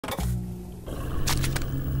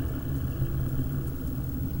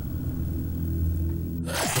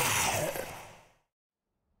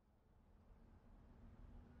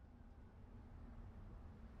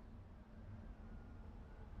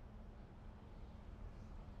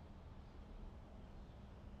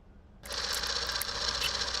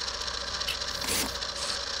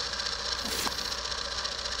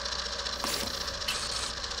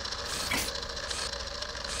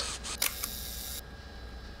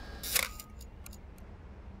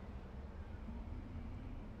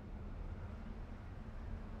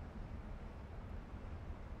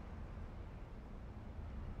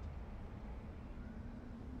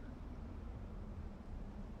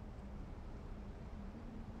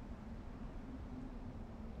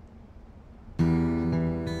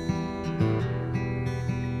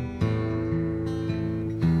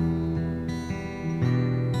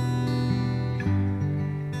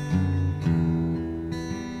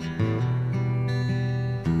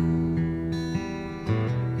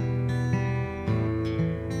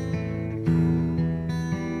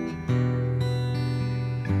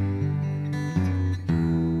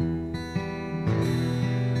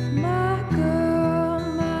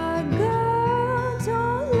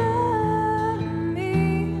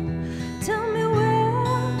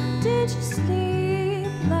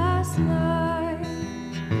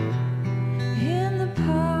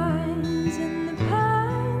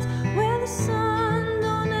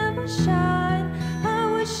shine.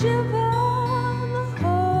 I would shiver the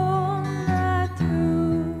whole night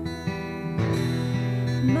through.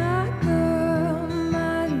 My girl,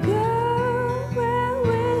 where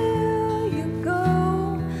will you go?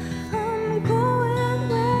 I'm going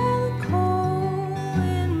where the cold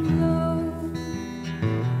wind blows.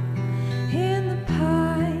 In the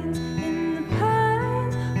pines,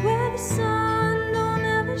 where the sun don't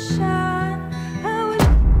ever shine. I would.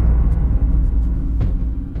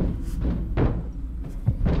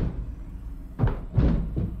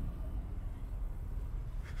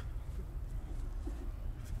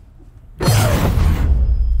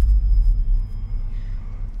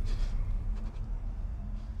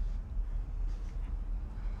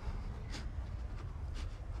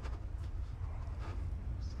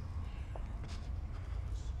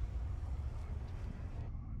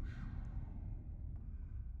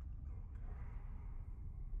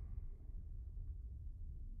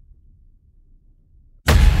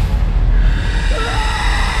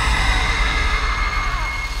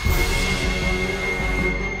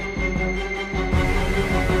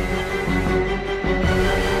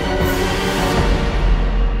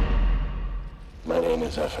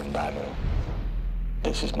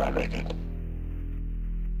 This is my record.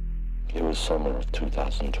 It was summer of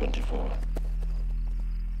 2024.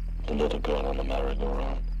 The little girl on the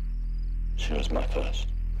merry-go-round. She was my first.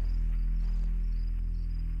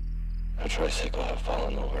 Her tricycle had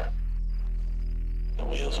fallen over. The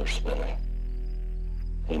wheels are spinning.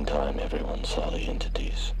 In time, everyone saw the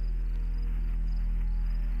entities.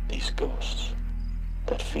 These ghosts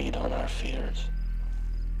that feed on our fears.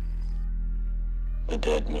 The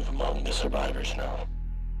dead move among the survivors now,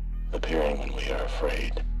 appearing when we are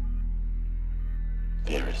afraid.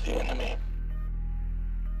 Fear is the enemy.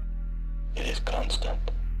 It is constant.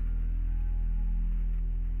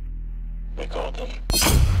 We call them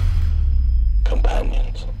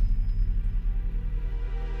companions.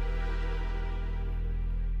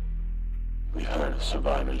 We've heard of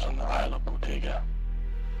survivors on the Isle of Bottega.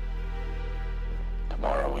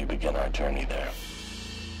 Tomorrow we begin our journey there.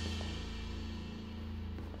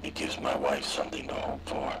 It gives my wife something to hope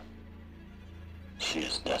for. She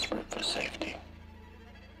is desperate for safety.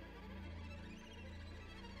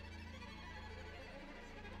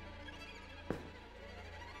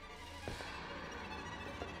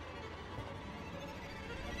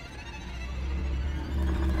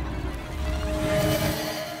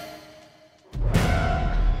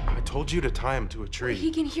 I told you to tie him to a tree. Well, he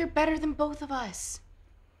can hear better than both of us.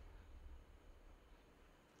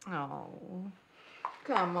 Oh.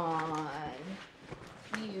 Come on.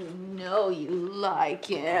 You know you like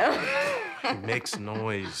him. He makes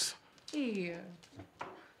noise. Here.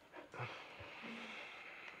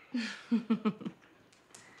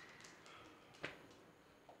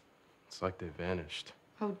 It's like they vanished.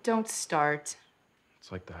 Oh, don't start.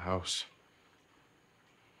 It's like the house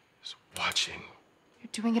is watching. You're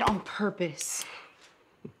doing it on purpose.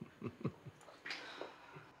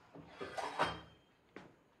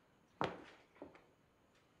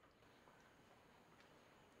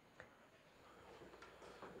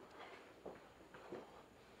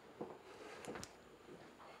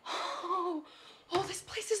 Oh, this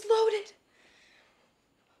place is loaded.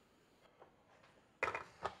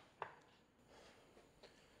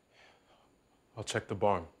 I'll check the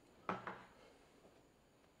barn.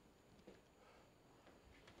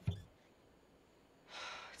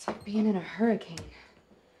 It's like being in a hurricane.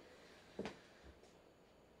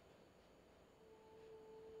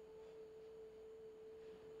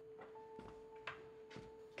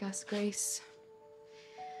 Gus, Grace,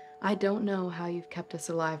 I don't know how you've kept us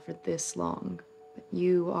alive for this long, but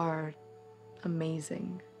you are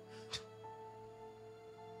amazing.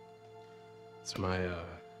 It's my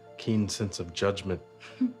keen sense of judgment.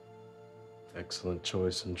 Excellent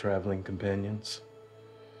choice in traveling companions.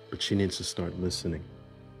 But she needs to start listening.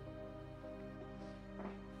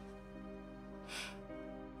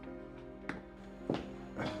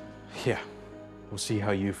 Yeah, we'll see how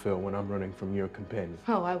you feel when I'm running from your companion.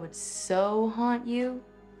 Oh, I would so haunt you.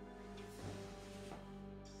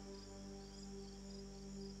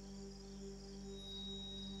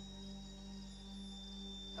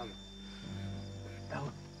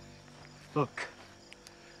 Look,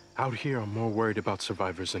 out here I'm more worried about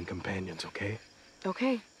survivors than companions, okay?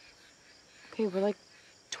 Okay. Okay, we're like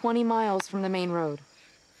 20 miles from the main road.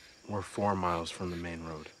 We're 4 miles from the main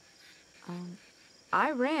road.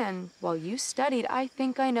 I ran while you studied. I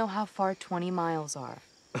think I know how far 20 miles are.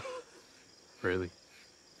 Really?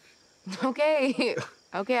 Okay.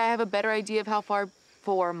 Okay, I have a better idea of how far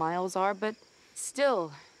 4 miles are, but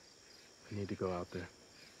still. I need to go out there.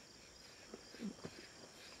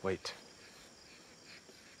 Wait.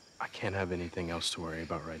 I can't have anything else to worry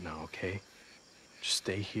about right now, okay? Just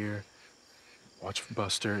stay here, watch for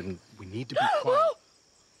Buster, and we need to be quiet.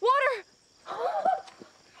 Water!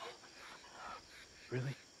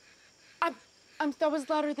 Really? That was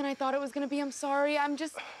louder than I thought it was gonna be. I'm sorry. I'm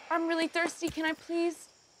really thirsty. Can I please?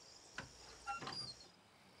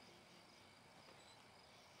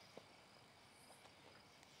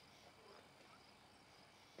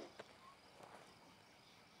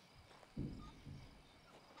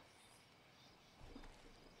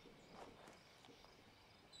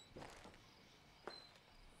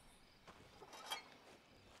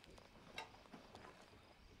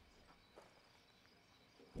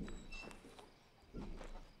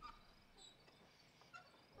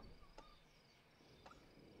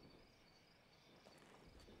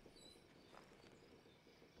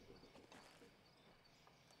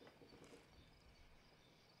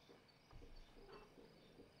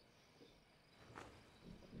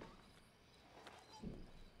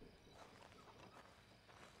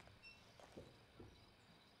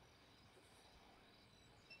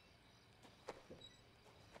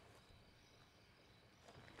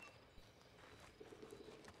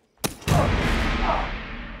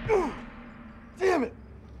 Damn it!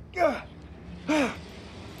 God.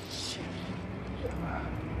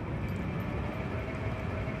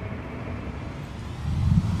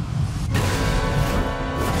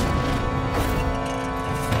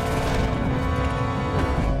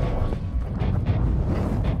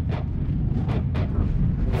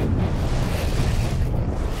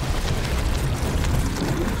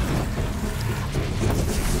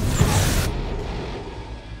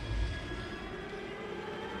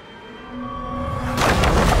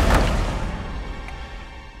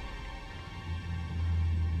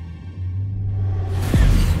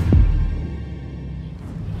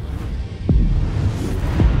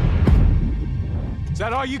 Is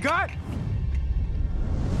that all you got?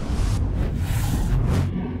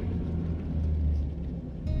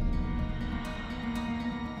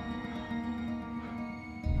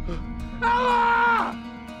 Ella!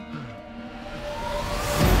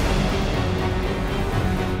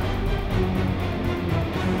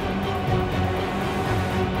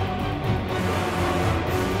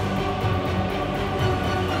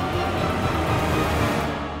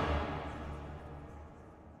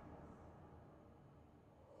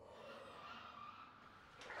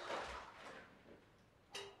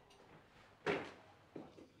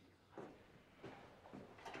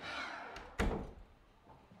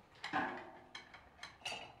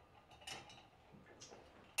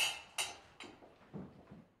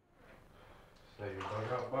 Is that your bug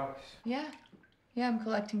out box? Yeah. Yeah, I'm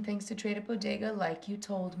collecting things to trade at Bodega like you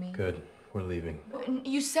told me. Good. We're leaving.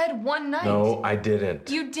 You said one night. No, I didn't.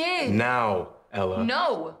 You did. Now, Ella.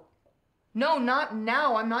 No. No, not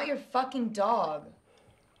now. I'm not your fucking dog.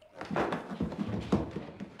 An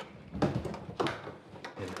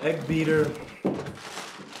egg beater,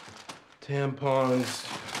 tampons,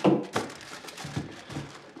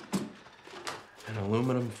 and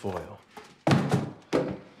aluminum foil.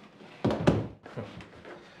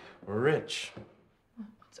 We're rich.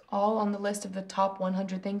 It's all on the list of the top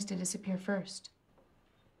 100 things to disappear first.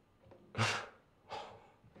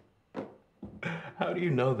 How do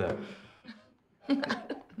you know that? I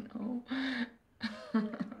don't know.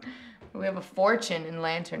 We have a fortune in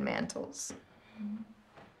lantern mantles.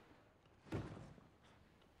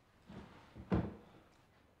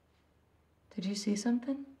 Did you see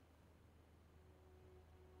something?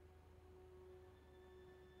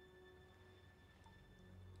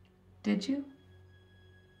 Did you?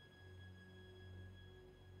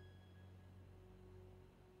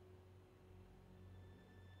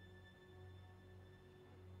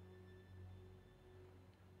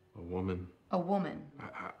 A woman. A woman.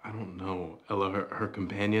 I don't know. Ella, her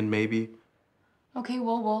companion, maybe? Okay,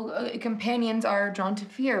 well, companions are drawn to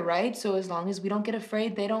fear, right? So as long as we don't get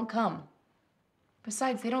afraid, they don't come.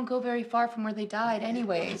 Besides, they don't go very far from where they died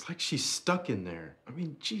anyways. It's like she's stuck in there. I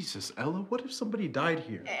mean, Jesus, Ella, what if somebody died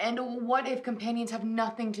here? And what if companions have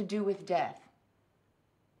nothing to do with death?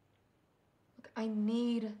 Look, I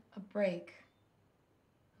need a break.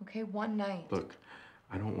 Okay, one night. Look,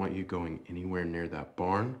 I don't want you going anywhere near that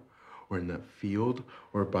barn or in that field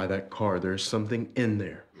or by that car. There's something in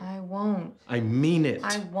there. I won't. I mean it.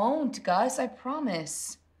 I won't, Gus, I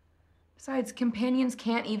promise. Besides, companions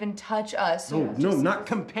can't even touch us. So No, not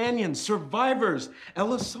companions, survivors.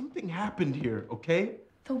 Ella, something happened here, okay?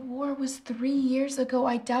 The war was 3 years ago.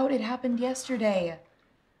 I doubt it happened yesterday.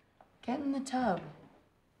 Get in the tub.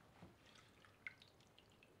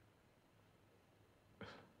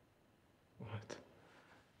 What?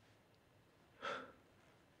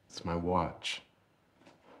 It's my watch.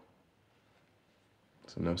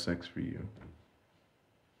 So no sex for you.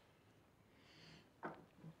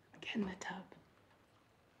 Get in the tub.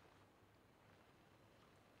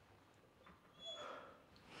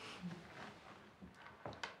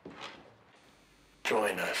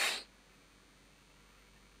 Join us.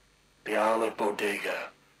 The Isle of Bodega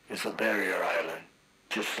is a barrier island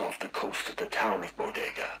just off the coast of the town of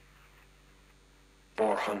Bodega,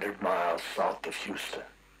 400 miles south of Houston.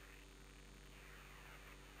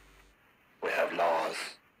 We have laws,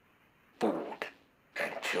 food,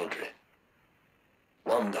 and children.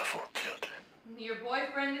 Wonderful children. Your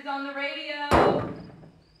boyfriend is on the radio.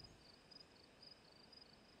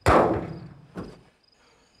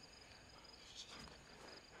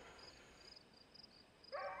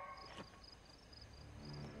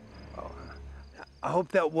 I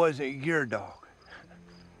hope that wasn't your dog.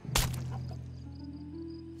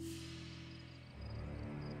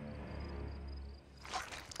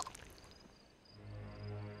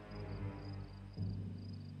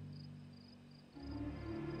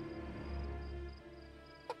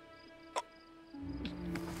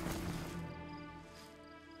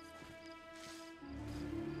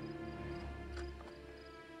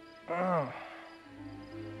 Oh.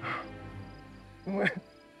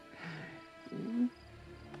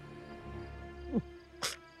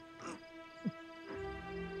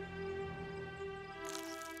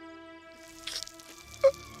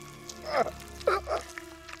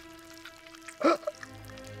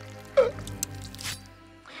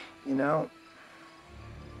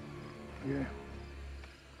 You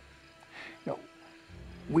know,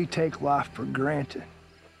 we take life for granted,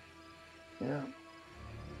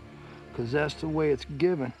 because that's the way it's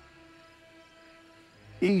given.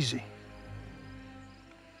 Easy.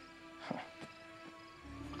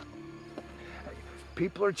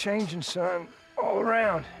 People are changing, son, all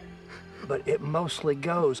around, but it mostly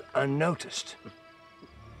goes unnoticed.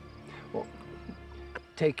 Well,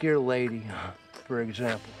 take your lady, for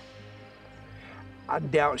example. I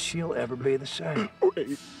doubt she'll ever be the same.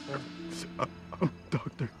 Wait. I'm a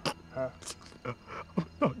doctor. Huh? I'm a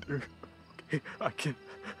doctor. Okay, I can.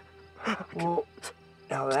 Well,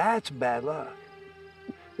 now that's bad luck.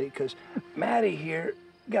 Because Matty here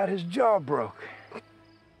got his jaw broke.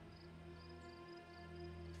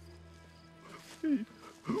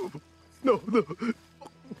 No.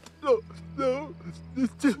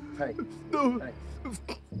 Hey. No.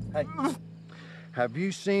 Hey. Have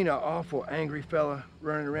you seen an awful angry fella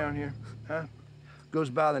running around here? Huh? Goes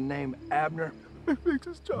by the name Abner. I fixed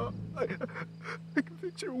his jaw. I can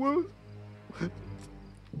fix your wounds.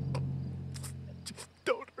 Just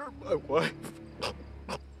don't hurt my wife.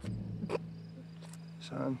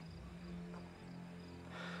 Son,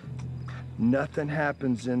 nothing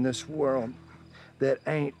happens in this world that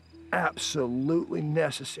ain't absolutely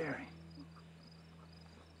necessary.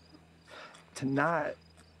 Tonight,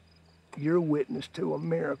 you're witness to a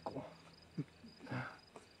miracle.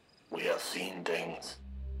 We have seen things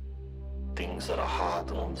that are hard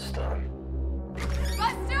to understand.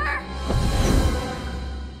 Buster!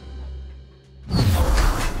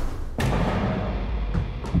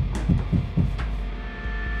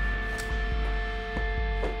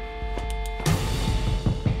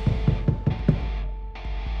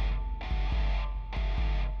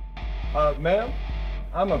 Ma'am,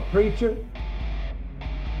 I'm a preacher.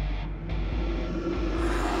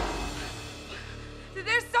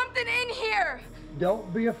 There's something in here.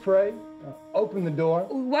 Don't be afraid. Open the door.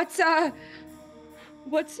 What's it's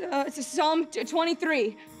a Psalm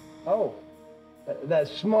 23. Oh,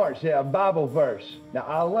 that's smart. Yeah, a Bible verse. Now,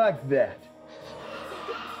 I like that.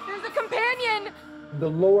 There's a companion. The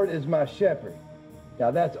Lord is my shepherd. Now,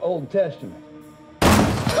 that's Old Testament.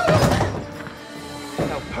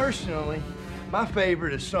 Now, personally, my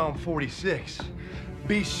favorite is Psalm 46.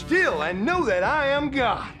 Be still and know that I am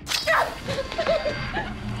God.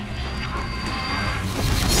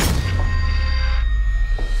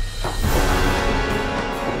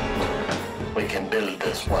 We can build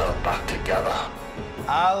this world back together.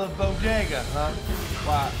 Isle of Bodega, huh?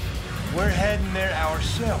 Why, we're heading there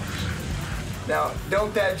ourselves. Now,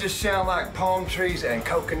 don't that just sound like palm trees and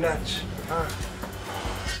coconuts, huh?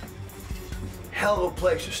 Hell of a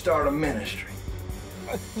place to start a ministry.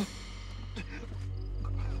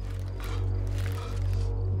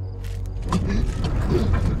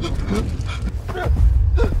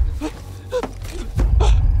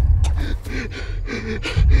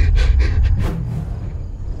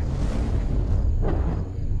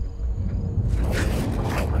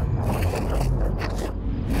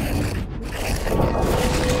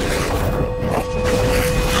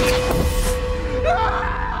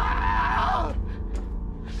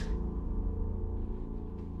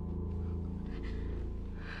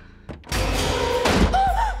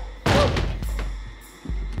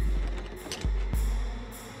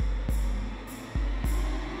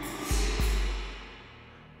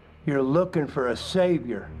 You're looking for a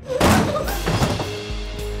savior.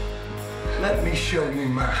 Let me show you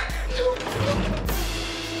mine.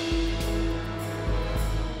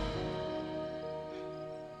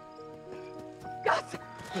 Gus!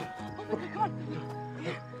 Oh my God,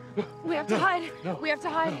 we have to hide. We have to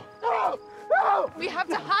hide. No! No! We have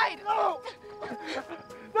to hide. No!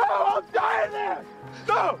 No! I'm dying there!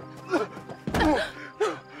 No!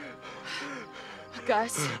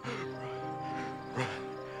 Gus.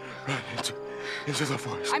 Run into the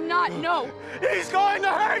forest. I'm not, no. He's going to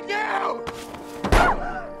hurt you! No!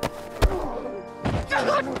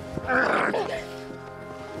 No! No!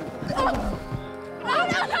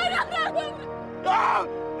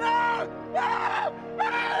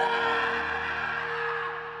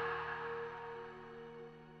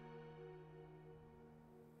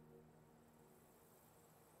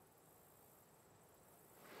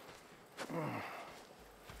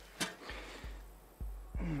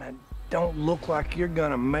 That don't look like you're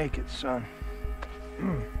gonna make it, son.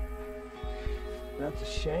 That's a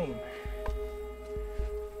shame.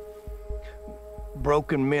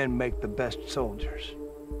 Broken men make the best soldiers.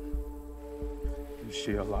 Is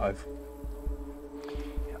she alive?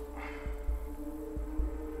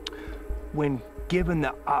 When given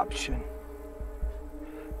the option,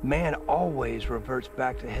 man always reverts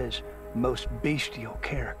back to his most bestial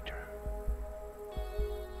character.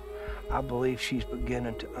 I believe she's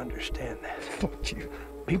beginning to understand that. Fuck you.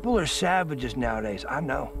 People are savages nowadays, I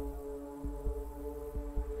know.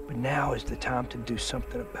 But now is the time to do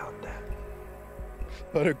something about that.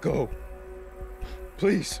 Let her go.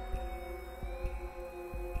 Please.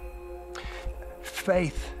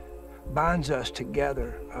 Faith binds us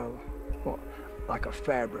together, well, like a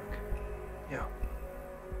fabric. Yeah.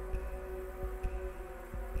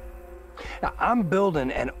 Now, I'm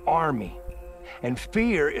building an army, and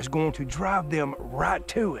fear is going to drive them right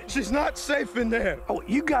to it. She's not safe in there. Oh,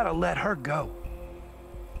 you gotta let her go.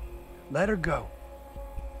 Let her go.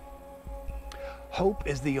 Hope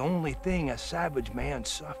is the only thing a savage man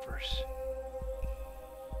suffers.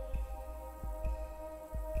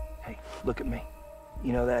 Hey, look at me.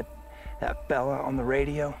 You know that fella on the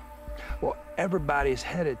radio? Well, everybody's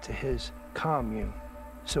headed to his commune,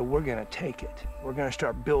 so we're gonna take it. We're gonna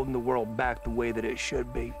start building the world back the way that it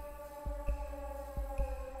should be.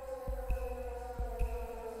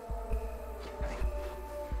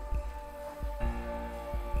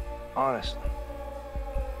 Honestly,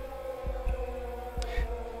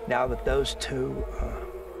 now that those two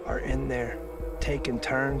are in there taking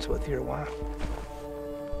turns with your wife,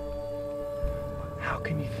 how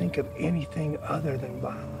can you think of anything other than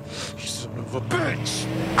violence? You son of a bitch!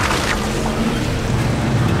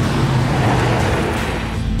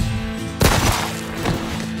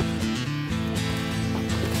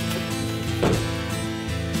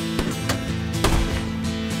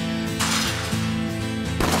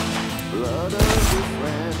 Blood of a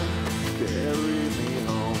friend, carry me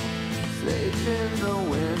home. Safe in the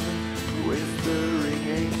wind, whispering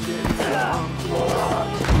ancient songs.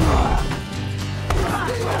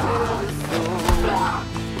 Stay till the soul.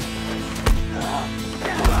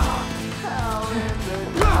 Out in the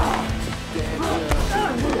dark, danger.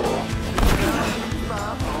 My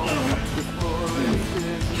home, the forest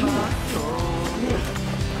is my soul.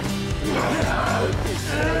 It's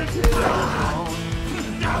till the dawn.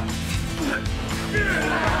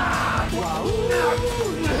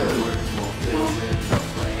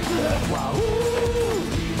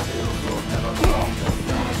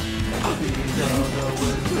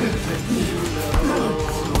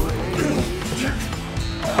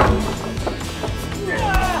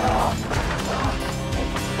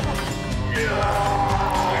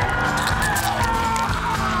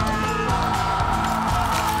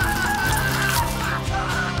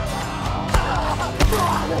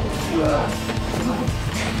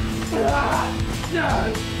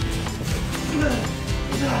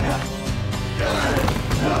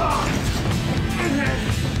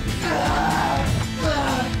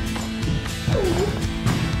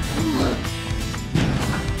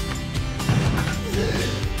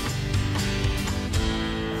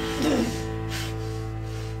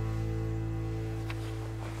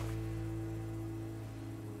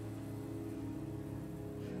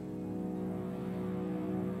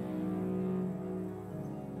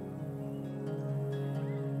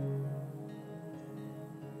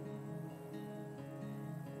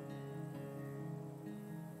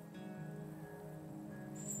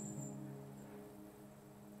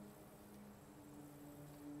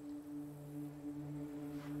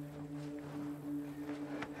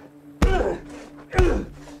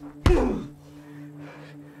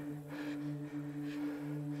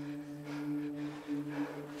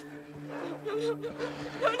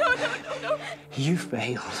 You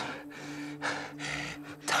failed.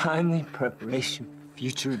 Timely preparation for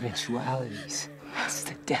future eventualities. That's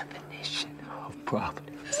the definition of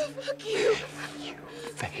providence. Fuck you! You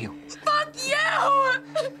failed. Fuck you!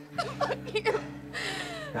 Fuck you!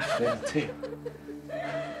 I failed too.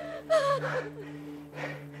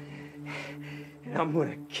 And I'm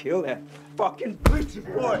gonna kill that fucking preacher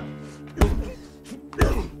boy.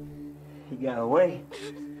 He got away.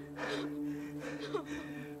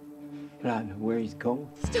 But I know where he's going.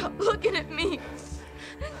 Stop looking at me!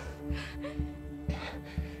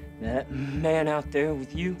 That man out there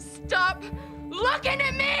with you, Stop looking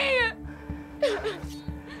at me!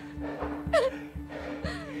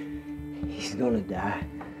 he's gonna die.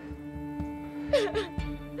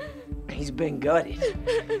 He's been gutted.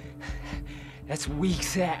 That's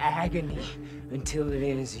weeks of agony until it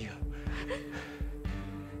ends you.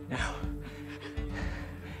 Now,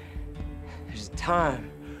 there's a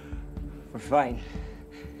time for fighting,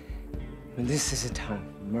 but this is a time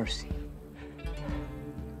for mercy.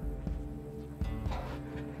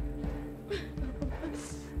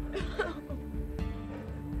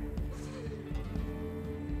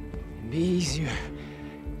 It'd be easier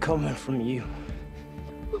coming from you.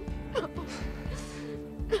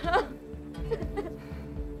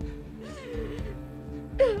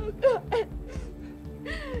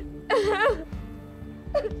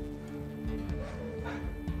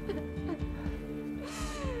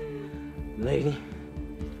 Lady,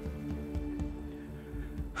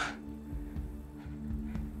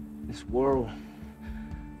 this world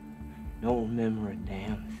don't remember a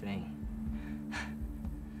damn thing.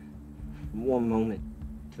 From one moment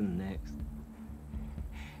to the next.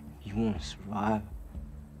 You want to survive?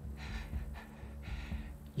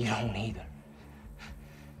 You don't either.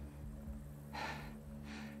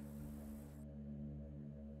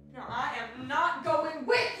 No, I am not going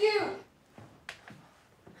with you!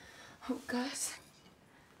 Oh, Gus.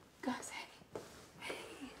 Gus, hey. Hey.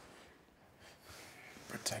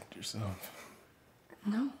 Protect yourself.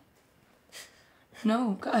 No.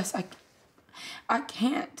 No, Gus, I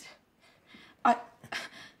can't.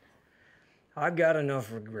 I've got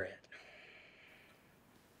enough regret.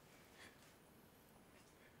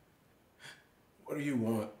 What do you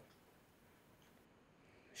want?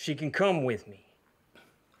 She can come with me.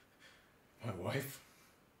 My wife?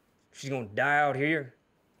 She's gonna die out here.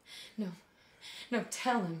 No. No,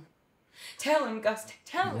 tell him. Tell him, Gus.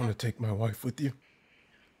 Tell You him. want to take my wife with you?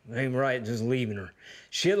 It ain't right just leaving her.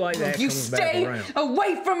 Shit like that You comes back stay around.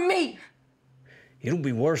 away from me! It'll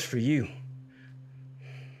be worse for you.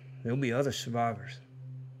 There'll be other survivors.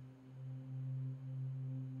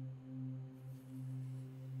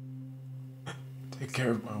 Take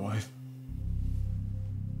care of my wife.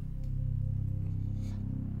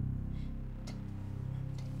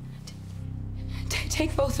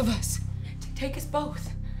 Take both of us. Take us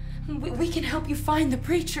both. We can help you find the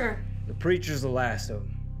preacher. The preacher's the last of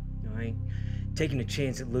them. I ain't taking a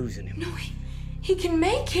chance at losing him. No, he can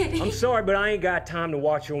make it. I'm sorry, but I ain't got time to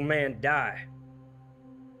watch your man die.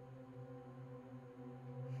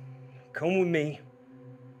 Come with me.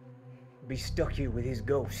 Be stuck here with his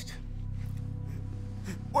ghost.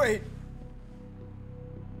 Wait!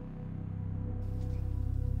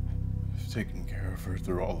 I've taken care of her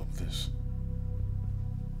through all of this.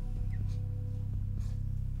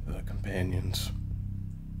 The companions.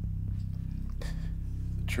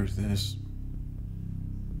 The truth is,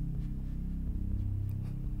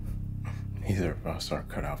 neither of us are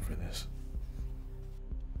cut out for this.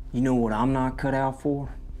 You know what I'm not cut out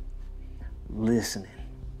for? Listening.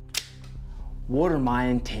 What are my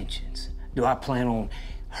intentions? Do I plan on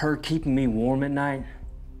her keeping me warm at night?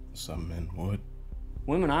 Some men would.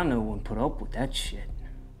 Women I know wouldn't put up with that shit.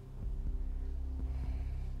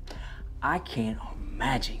 I can't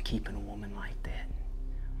imagine keeping a woman like that.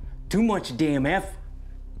 Too much damn effort.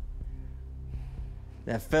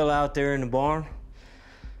 That fella out there in the barn,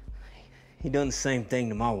 he done the same thing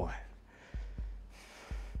to my wife.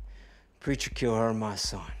 Preacher killed her and my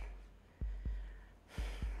son.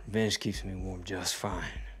 Revenge keeps me warm just fine.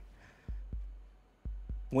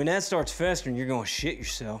 When that starts festering, you're gonna shit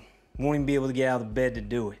yourself. You won't even be able to get out of the bed to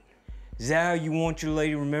do it. Is that how you want your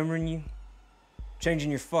lady remembering you? Changing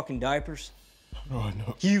your fucking diapers? Oh, I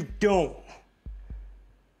know. You don't.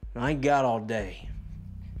 I ain't got all day.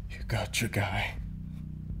 You got your guy.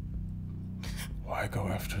 Why go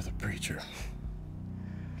after the preacher?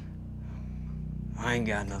 I ain't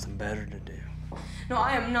got nothing better to do. No,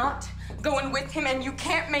 I am not going with him, and you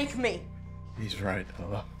can't make me. He's right,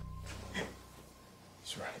 Ella.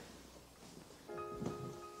 He's right.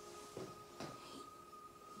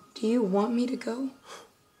 Do you want me to go?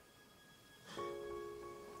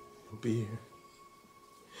 be here.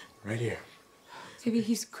 Right here. Maybe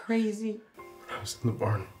he's crazy. I was in the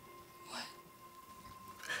barn.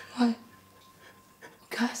 What?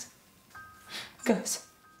 Gus? Gus?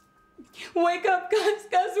 Wake up, Gus!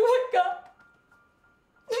 Gus, wake up!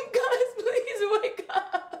 Gus, please wake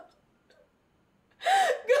up!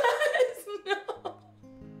 Gus, no!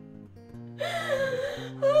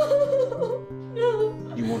 Oh,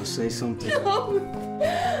 no. You want to say something? No.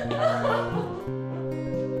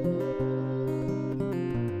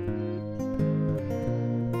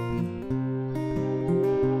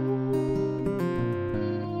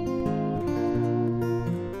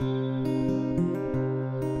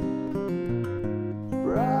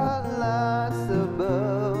 Bright lights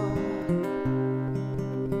above,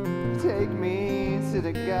 take me to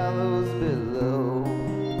the gallows below,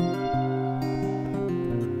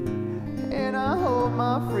 and I hold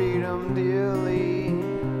my freedom dearly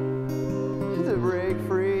to break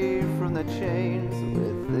free from the chains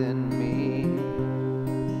within me.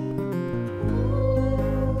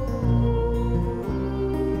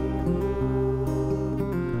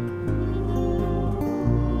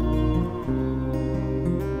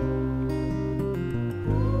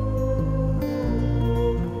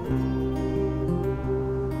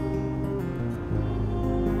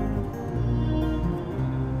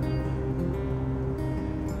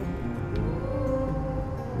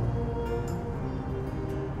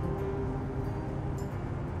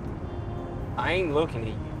 I ain't looking at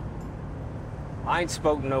you. I ain't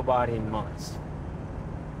spoken to nobody in months.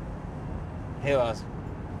 Hell, I was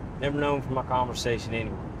never known from my conversation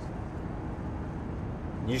anyways.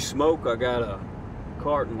 You smoke, I got a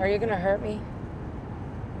carton. Are you gonna hurt me?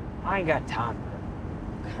 I ain't got time for that.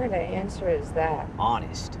 What kind of answer is that?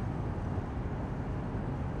 Honest.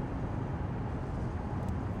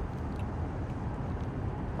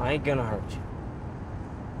 I ain't gonna hurt you.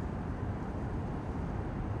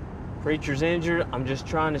 Preacher's injured, I'm just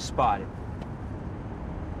trying to spot him.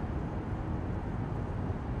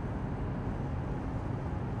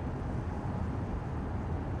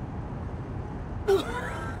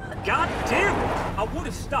 God damn it! I would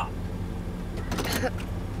have stopped.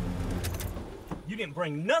 You didn't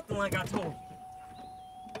bring nothing like I told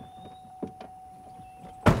you.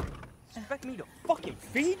 Expect me to fucking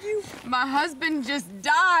feed you? My husband just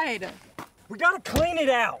died. We gotta clean it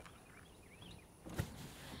out.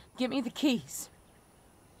 Give me the keys.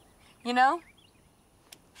 You know,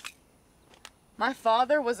 my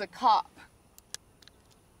father was a cop.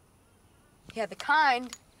 Yeah, the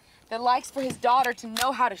kind that likes for his daughter to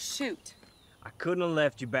know how to shoot. I couldn't have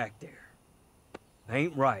left you back there.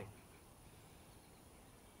 Ain't right.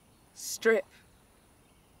 Strip.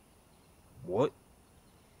 What?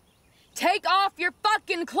 Take off your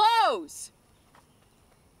fucking clothes!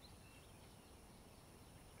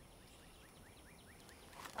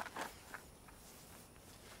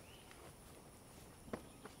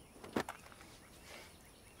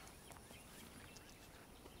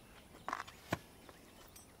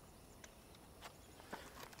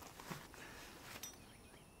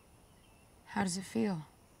 How does it feel?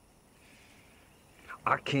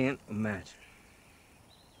 I can't imagine.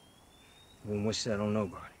 Wouldn't wish that on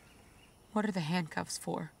nobody. What are the handcuffs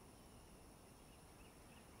for?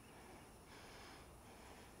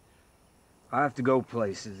 I have to go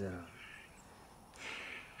places.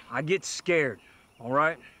 I get scared, all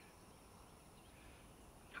right?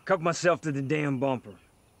 I cuff myself to the damn bumper.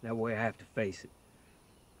 That way I have to face it.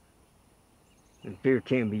 And fear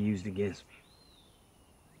can be used against me.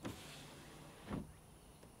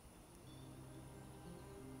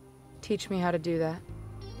 Teach me how to do that.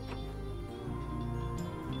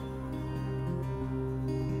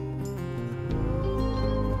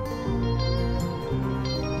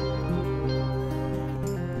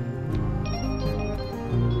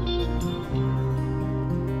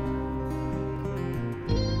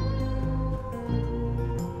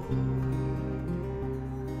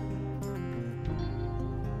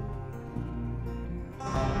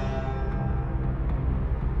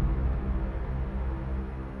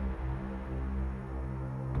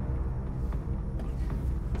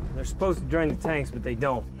 They're supposed to drain the tanks, but they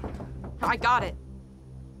don't. I got it.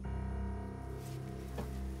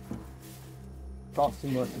 Costs too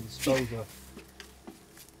much to dispose of.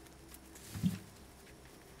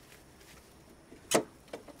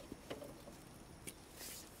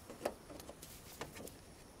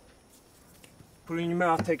 Put it in your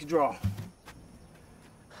mouth, take a draw.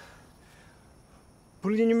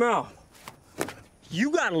 Put it in your mouth.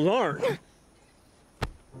 You gotta learn.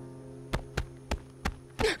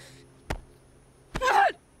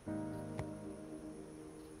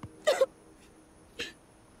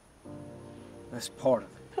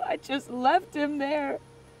 I just left him there.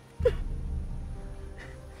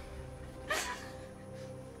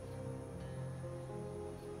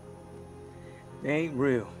 They ain't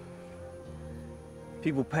real.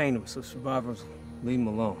 People paint them, so survivors leave them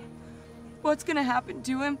alone. What's gonna happen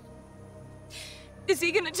to him? Is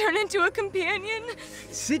he gonna turn into a companion?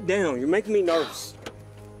 Sit down, you're making me nervous.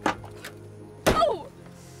 Oh!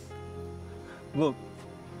 Look,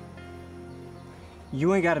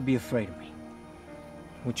 you ain't gotta be afraid of me.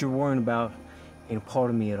 What you're worrying about ain't a part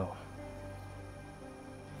of me at all.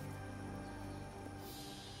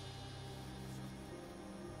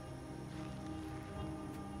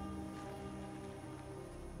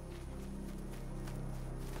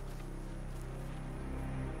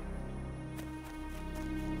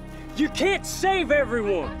 You can't save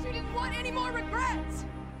everyone! I thought you didn't want any more regrets!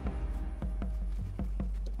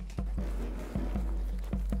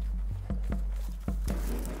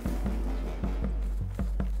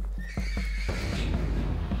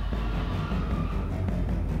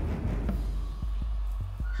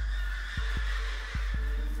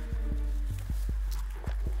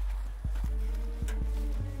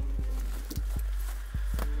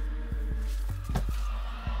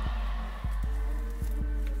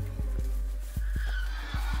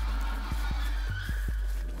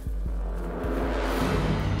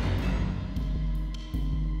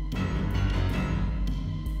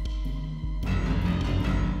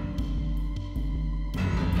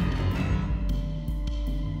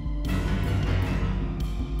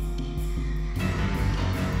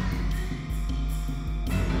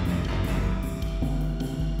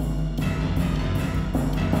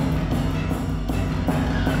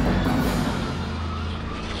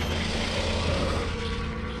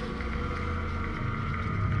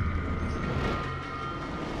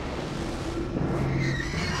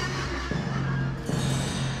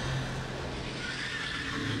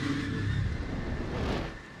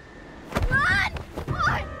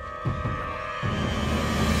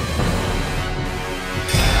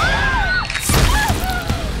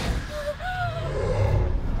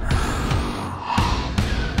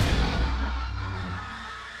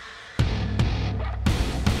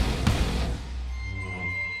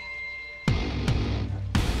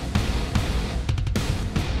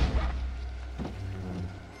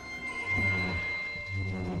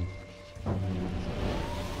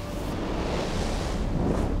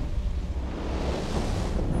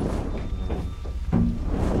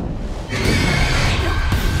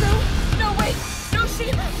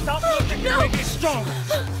 stronger.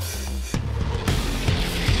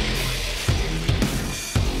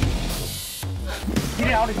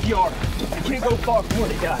 Get out of the yard. You can't go far from where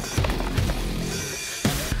they got.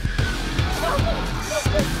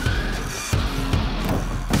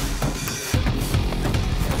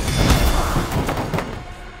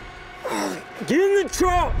 Get in the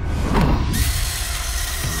truck!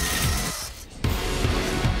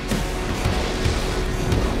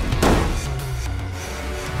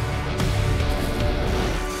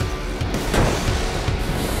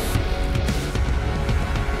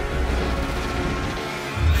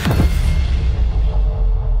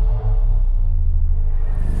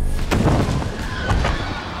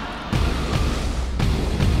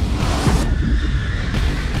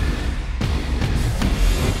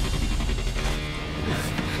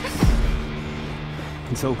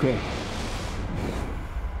 It's okay.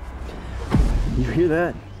 You hear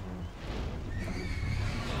that?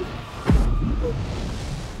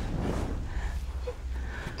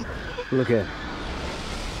 Look at it.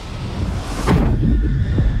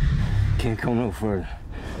 Can't go no further.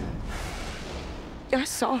 I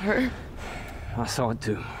saw her. I saw it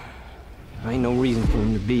too. There ain't no reason for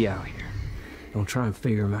him to be out here. Don't try and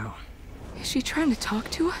figure him out. Is she trying to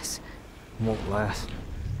talk to us? It won't last.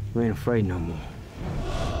 We ain't afraid no more.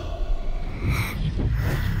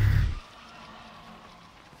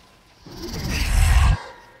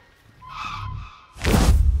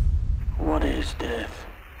 What is death?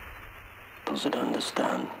 Does it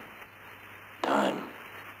understand time?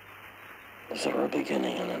 Is there a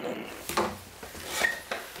beginning and an end?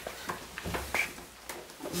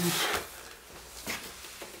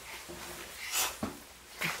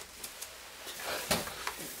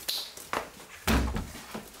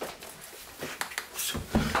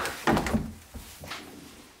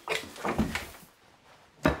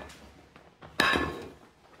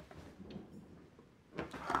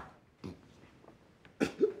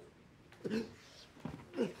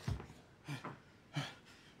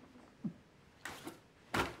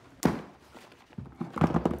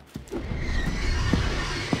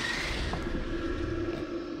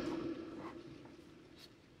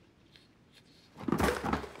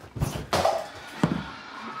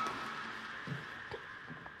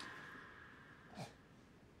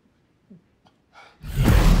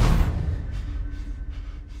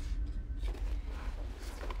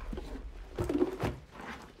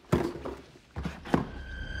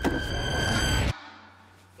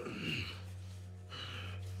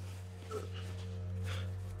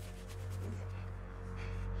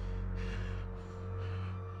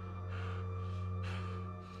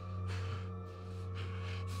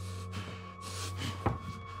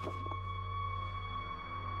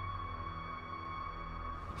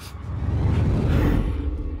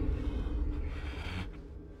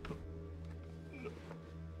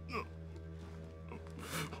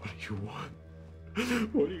 you want?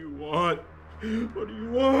 What do you want? What do you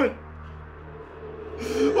want?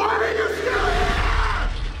 Why are you still here?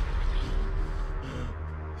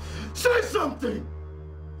 Say something!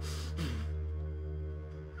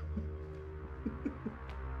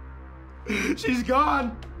 She's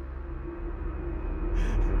gone.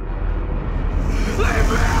 Leave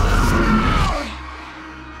me alone!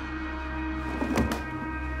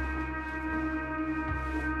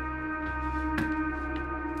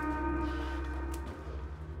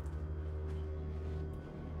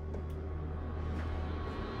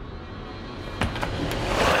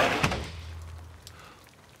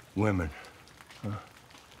 Women, huh?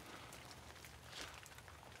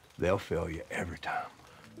 They'll fail you every time.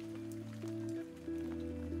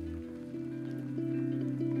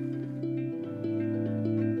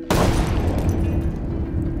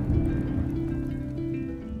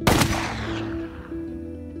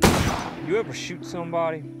 You ever shoot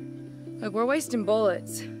somebody? Look, we're wasting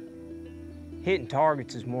bullets. Hitting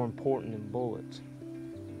targets is more important than bullets.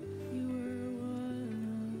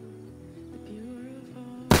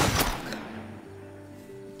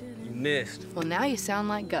 You missed. Well, now you sound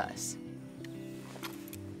like Gus.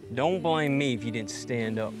 Don't blame me if you didn't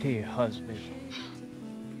stand up to your husband.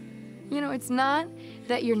 You know, it's not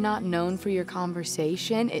that you're not known for your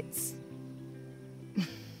conversation, it's...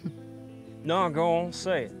 No, go on,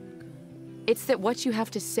 say it. It's that what you have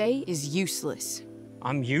to say is useless.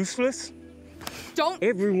 I'm useless? Don't...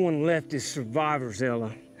 Everyone left is survivors,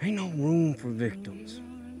 Ella. Ain't no room for victims.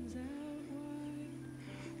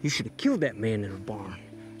 You should have killed that man in the barn.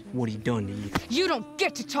 What he done to you. You don't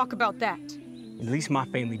get to talk about that. At least my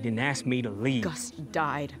family didn't ask me to leave. Gus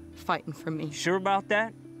died fighting for me. Sure about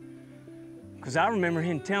that? Because I remember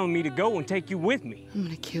him telling me to go and take you with me. I'm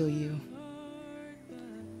gonna kill you.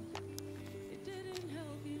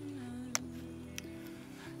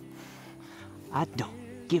 I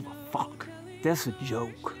don't give a fuck. That's a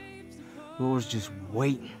joke. Laura's just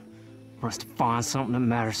waiting for us to find something that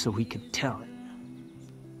matters so he can tell it.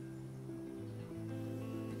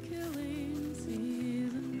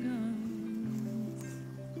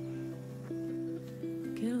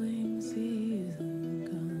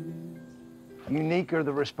 Unique are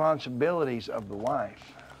the responsibilities of the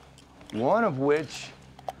wife, one of which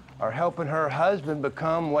are helping her husband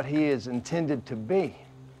become what he is intended to be.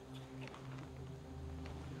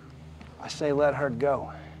 I say let her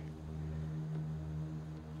go.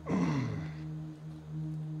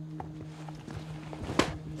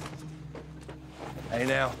 Hey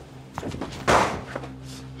now,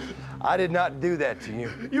 I did not do that to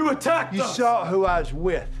you. You attacked You us! saw who I was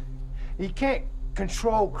with. You can't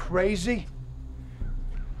control crazy.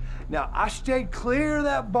 Now, I stayed clear of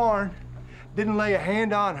that barn, didn't lay a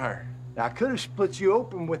hand on her. Now, I could have split you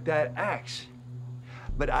open with that axe,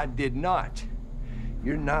 but I did not.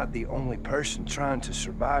 You're not the only person trying to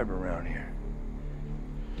survive around here.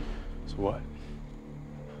 So what?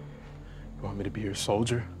 You want me to be your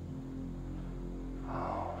soldier?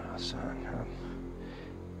 Oh, no, son.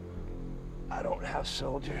 I don't have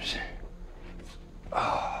soldiers.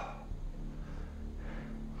 Oh.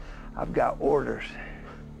 I've got orders.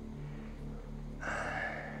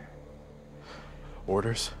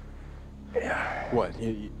 Orders? Yeah. What?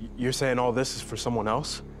 You're saying all this is for someone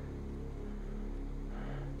else?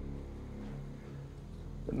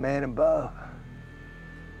 The man above.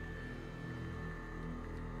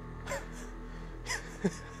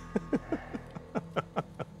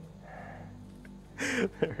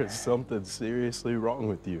 There is something seriously wrong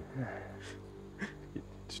with you.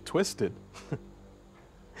 It's twisted.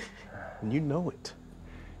 And you know it.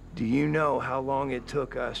 Do you know how long it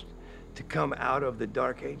took us to come out of the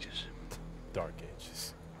Dark Ages? Dark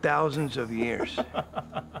Ages. Thousands of years.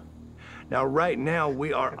 Now, right now,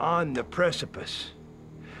 we are on the precipice.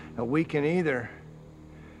 And we can either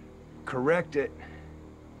correct it,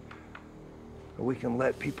 or we can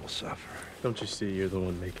let people suffer. Don't you see you're the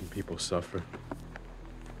one making people suffer?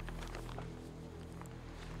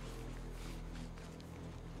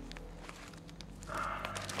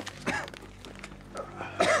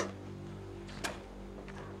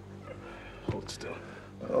 Hold still.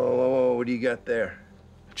 Oh, what do you got there?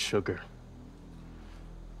 It's sugar.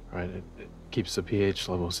 Right, it keeps the pH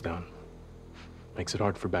levels down. Makes it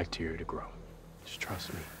hard for bacteria to grow. Just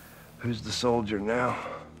trust me. Who's the soldier now?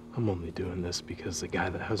 I'm only doing this because the guy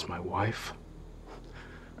that has my wife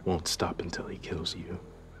won't stop until he kills you.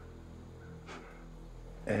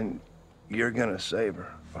 And you're gonna save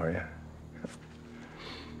her, are you?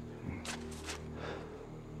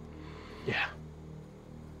 Yeah.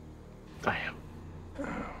 I am.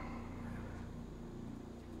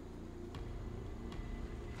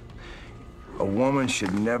 A woman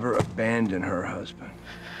should never abandon her husband.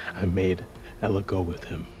 I made Ella go with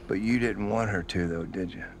him. But you didn't want her to, though,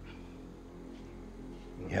 did you?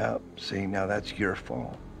 Yep, see, now that's your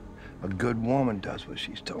fault. A good woman does what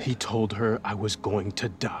she's told. He told her I was going to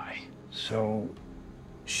die. So,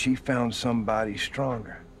 she found somebody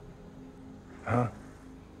stronger, huh?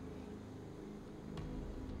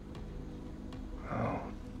 Oh.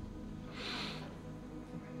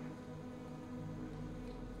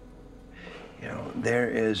 You know, there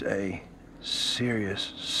is a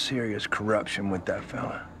serious corruption with that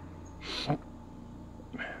fella.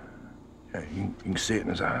 Yeah, you can see it in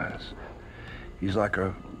his eyes. He's like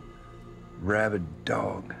a rabid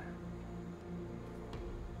dog.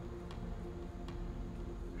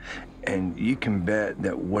 And you can bet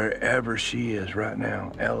that wherever she is right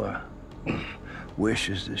now, Ella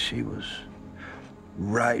wishes that she was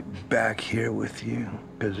right back here with you,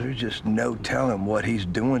 because there's just no telling what he's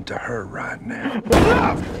doing to her right now.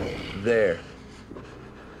 There.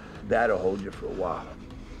 That'll hold you for a while.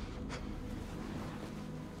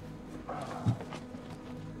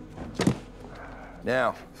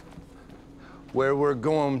 Now, where we're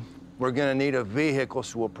going, we're gonna need a vehicle,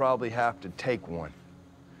 so we'll probably have to take one.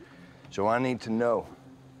 So I need to know,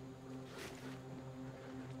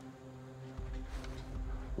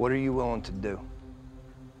 what are you willing to do?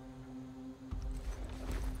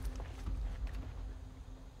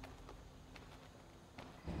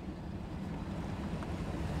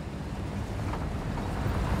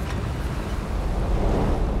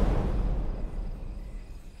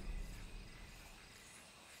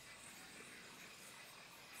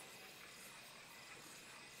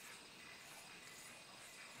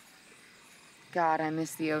 God, I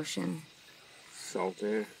miss the ocean. Salt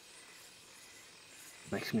air.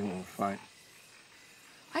 Makes me want to fight.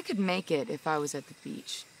 I could make it if I was at the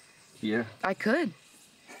beach. Yeah? I could.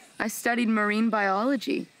 I studied marine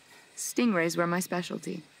biology. Stingrays were my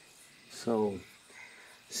specialty. So,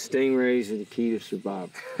 stingrays are the key to survival.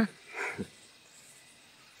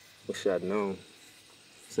 Wish I'd known.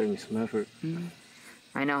 Save me some effort.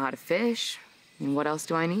 I know how to fish. And what else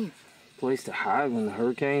do I need? Place to hide when the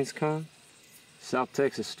hurricanes come? South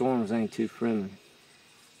Texas storms ain't too friendly.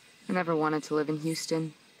 I never wanted to live in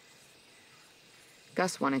Houston.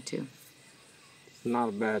 Gus wanted to. It's not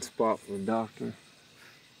a bad spot for a doctor.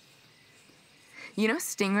 You know,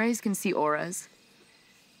 stingrays can see auras.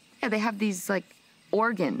 Yeah, they have these, like,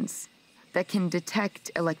 organs that can detect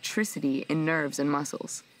electricity in nerves and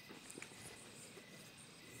muscles.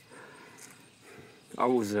 I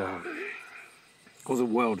was a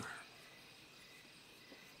welder.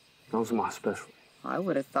 That was my specialty. I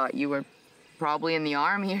would have thought you were probably in the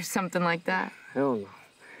army or something like that. Hell no.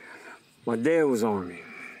 My dad was Army.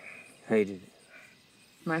 Hated it.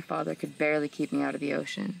 My father could barely keep me out of the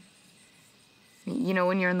ocean. You know,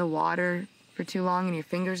 when you're in the water for too long and your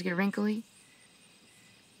fingers get wrinkly?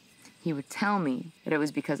 He would tell me that it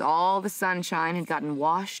was because all the sunshine had gotten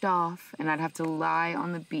washed off and I'd have to lie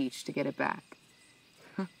on the beach to get it back.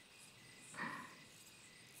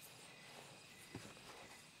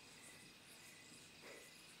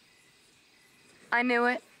 I knew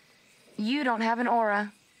it. You don't have an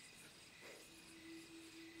aura.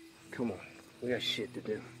 Come on, we got shit to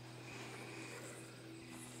do.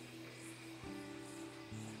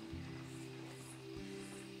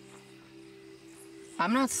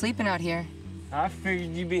 I'm not sleeping out here. I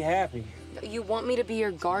figured you'd be happy. You want me to be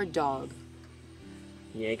your guard dog.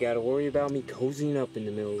 You ain't gotta worry about me cozying up in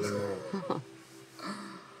the middle of the night.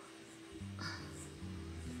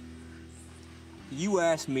 You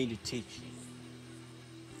asked me to teach you.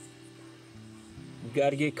 You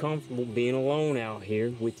gotta get comfortable being alone out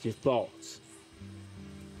here with your thoughts.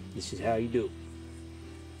 This is how you do it.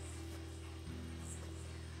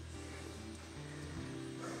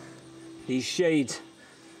 These shades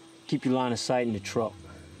keep your line of sight in the truck.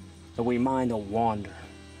 That way your mind don't wander.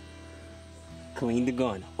 Clean the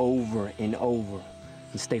gun over and over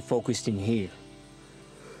and stay focused in here.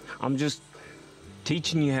 I'm just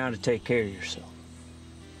teaching you how to take care of yourself.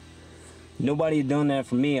 Nobody had done that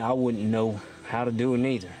for me, I wouldn't know how to do it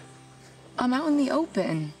neither. I'm out in the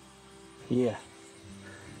open. Yeah,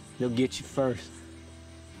 they'll get you first.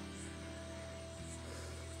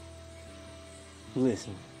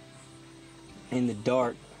 Listen, in the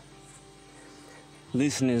dark,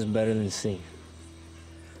 listening is better than seeing.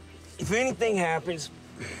 If anything happens,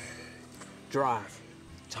 drive.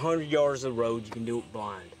 It's 100 yards of road, you can do it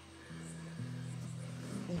blind.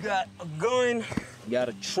 You got a gun, you got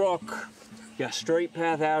a truck, you got a straight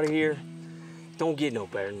path out of here. Don't get no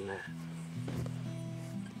better than that.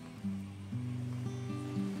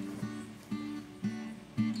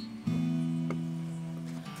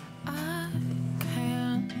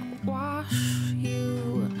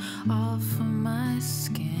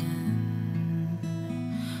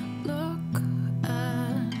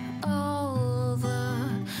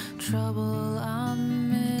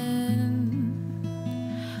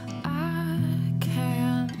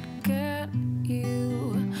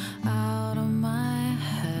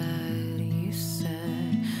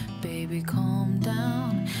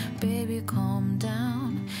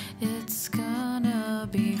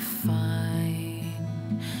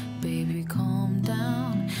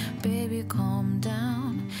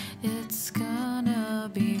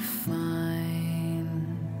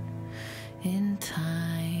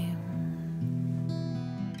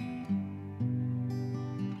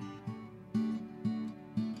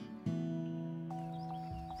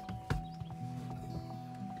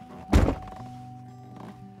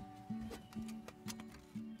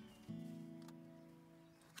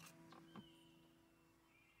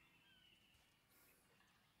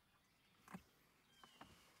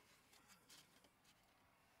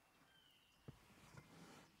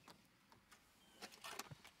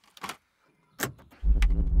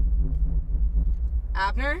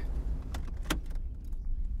 Abner?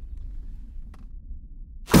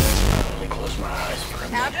 Let me close my eyes for a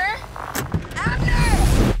minute. Abner? Abner!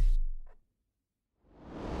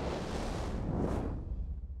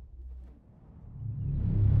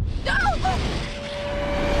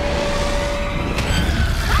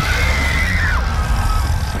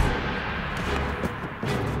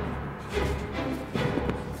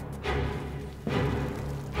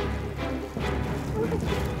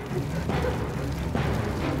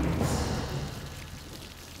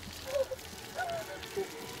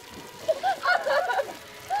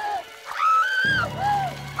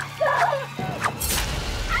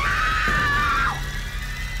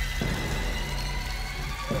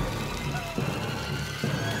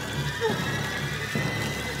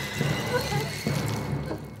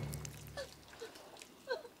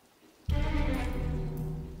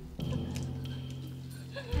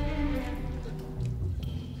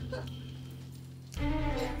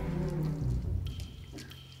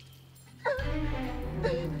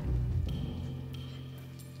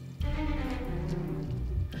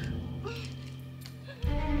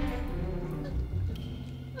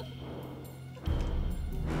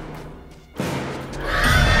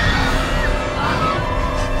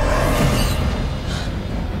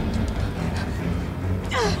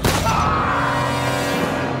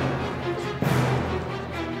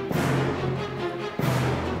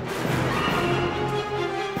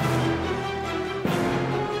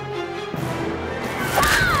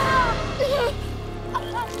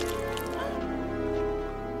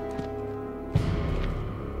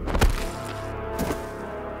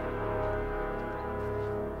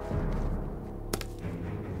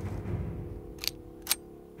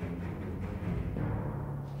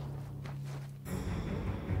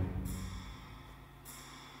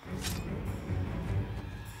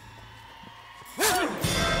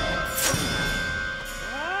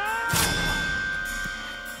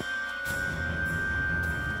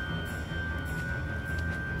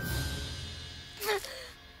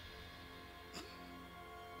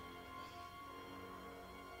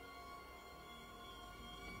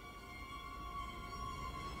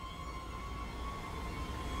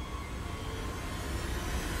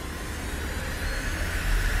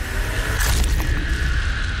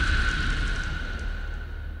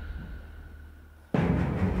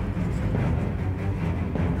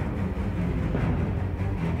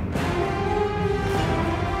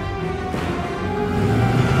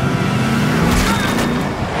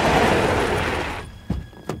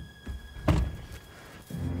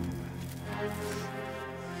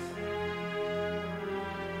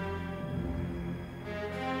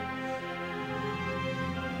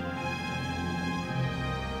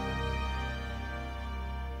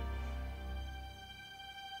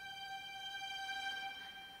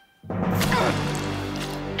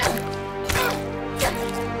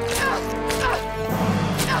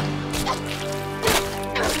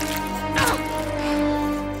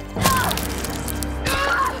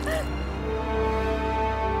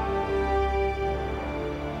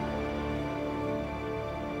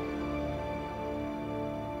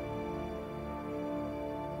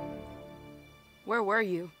 Where were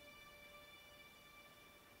you?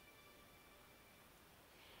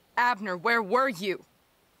 Abner, where were you?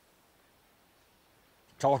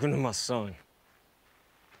 Talking to my son.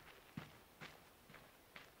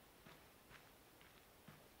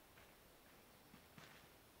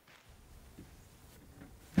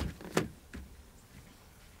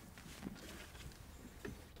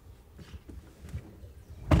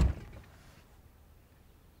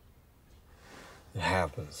 It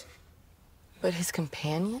happens. But his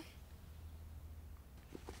companion?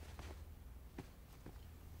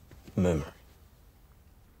 Memory.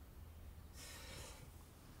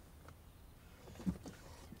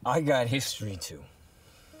 I got history too.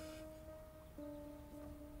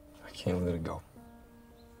 I can't let it go.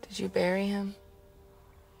 Did you bury him?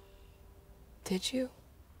 Did you?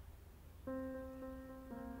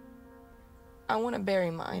 I want to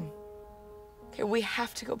bury mine. Okay, we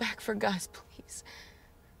have to go back for Gus, please.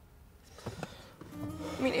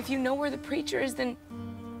 I mean, if you know where the preacher is, then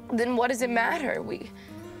what does it matter?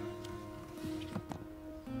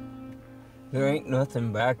 There ain't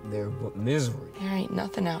nothing back there but misery. There ain't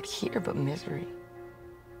nothing out here but misery.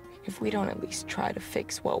 If we don't at least try to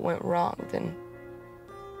fix what went wrong, then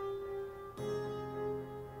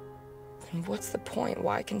what's the point?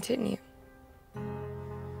 Why continue?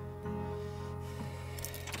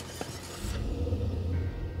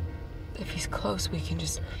 If he's close, we can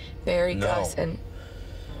just bury Gus and...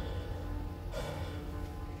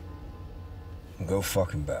 Go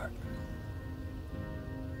fucking back.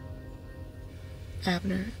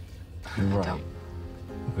 Abner. You're right. Don't.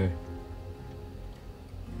 Okay.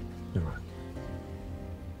 You're right.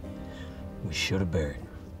 We should have buried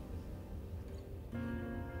her.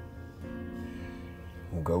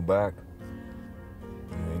 We'll go back.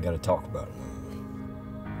 We ain't got to talk about it.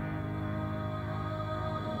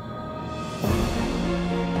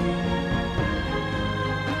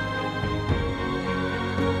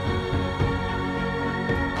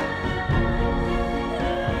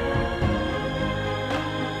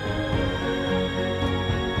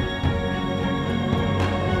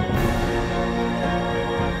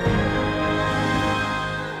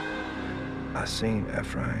 I seen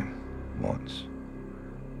Ephraim once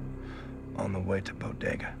on the way to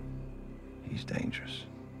Bodega. He's dangerous.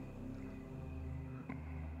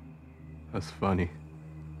 That's funny.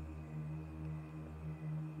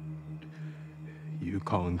 You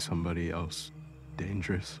calling somebody else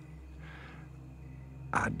dangerous?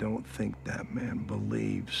 I don't think that man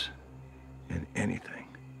believes in anything.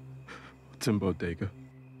 What's in Bodega?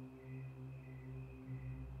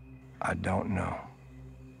 I don't know.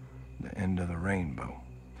 The end of the rainbow.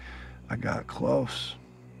 I got close,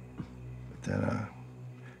 but then I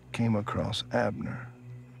came across Abner.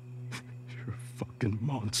 You're a fucking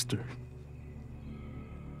monster.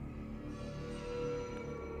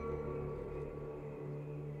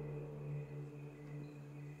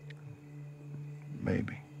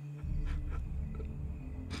 Maybe.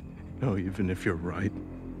 No, even if you're right,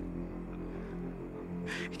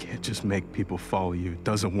 you can't just make people follow you. It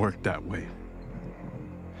doesn't work that way.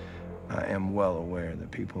 I am well aware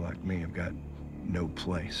that people like me have got no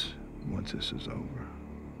place once this is over.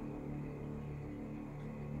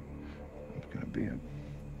 It's gonna be a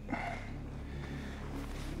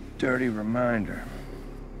dirty reminder.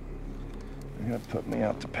 They're gonna put me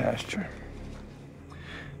out to pasture.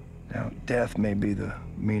 Now, death may be the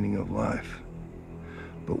meaning of life,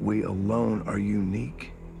 but we alone are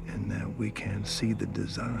unique in that we can see the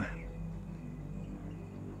design.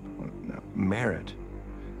 Now, merit.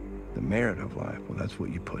 The merit of life, well, that's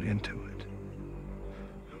what you put into it.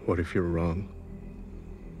 What if you're wrong?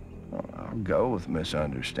 Well, I'll go with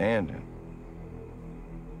misunderstanding.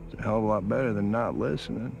 It's a hell of a lot better than not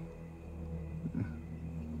listening.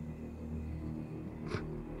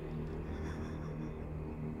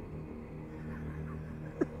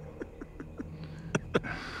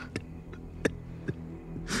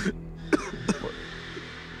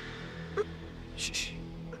 Shh.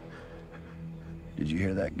 Did you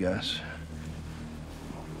hear that, Gus?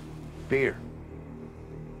 Fear.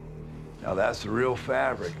 Now that's the real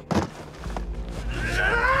fabric.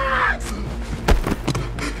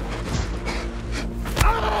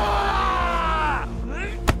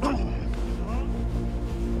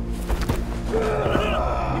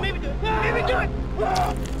 You made me do it! You made me do it!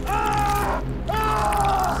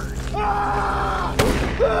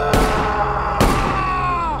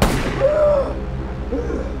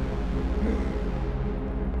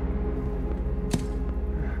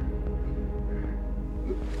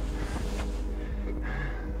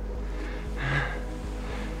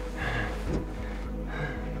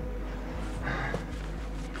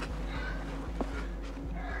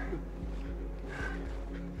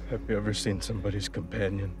 Have you ever seen somebody's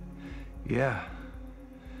companion? Yeah.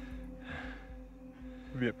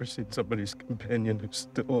 Have you ever seen somebody's companion who's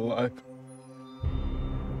still alive?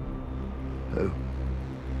 Who?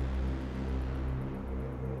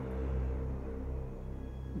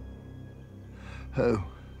 Who?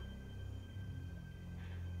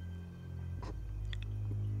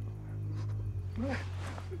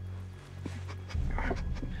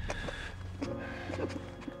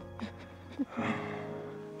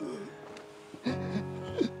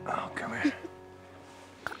 Oh, come here.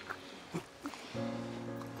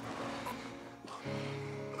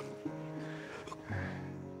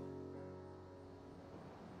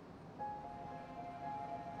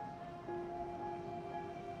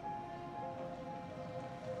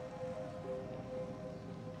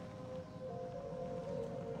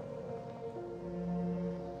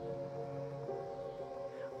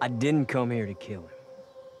 I didn't come here to kill him.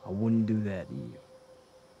 I wouldn't do that to you.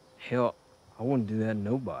 Hell, I wouldn't do that to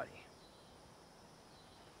nobody.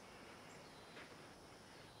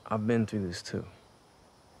 I've been through this too.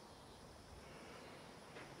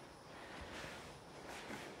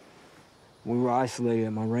 We were isolated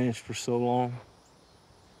at my ranch for so long.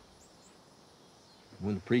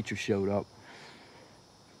 When the preacher showed up,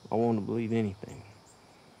 I wanted to believe anything.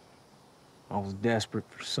 I was desperate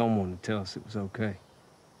for someone to tell us it was okay.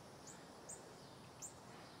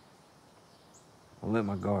 I let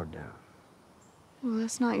my guard down. Well,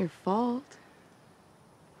 that's not your fault.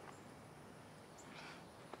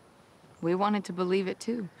 We wanted to believe it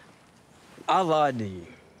too. I lied to you.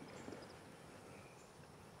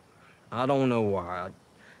 I don't know why. I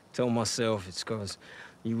told myself it's because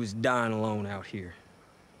you was dying alone out here.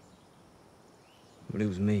 But it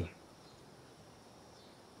was me.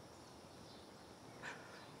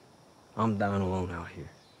 I'm dying alone out here.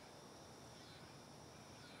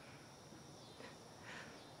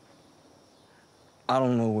 I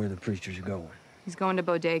don't know where the preacher's going. He's going to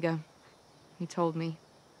Bodega. He told me.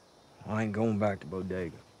 I ain't going back to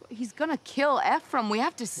Bodega. He's gonna kill Ephraim. We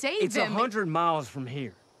have to save It's him. 100 miles from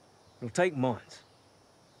here. It'll take months.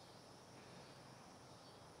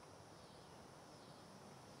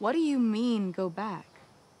 What do you mean, go back?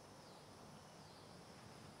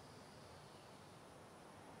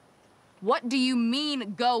 What do you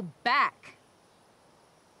mean, go back?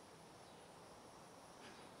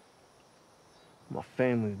 My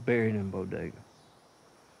family's buried in Bodega.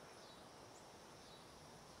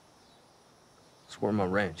 It's where my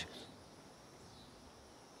ranch is.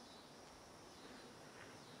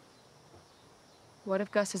 What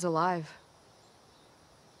if Gus is alive?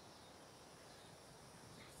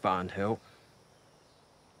 Find help.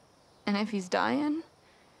 And if he's dying?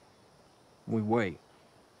 We wait.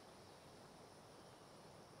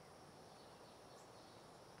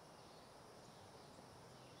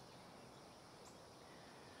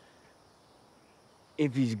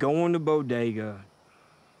 If he's going to Bodega,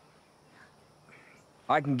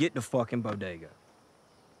 I can get to fucking Bodega.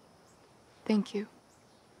 Thank you.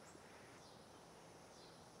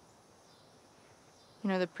 You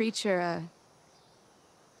know, the preacher,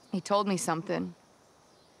 he told me something.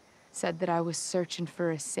 Said that I was searching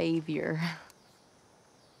for a savior.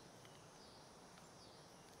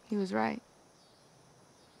 He was right.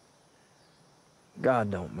 God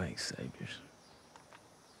don't make saviors.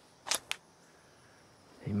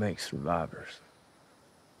 He makes survivors.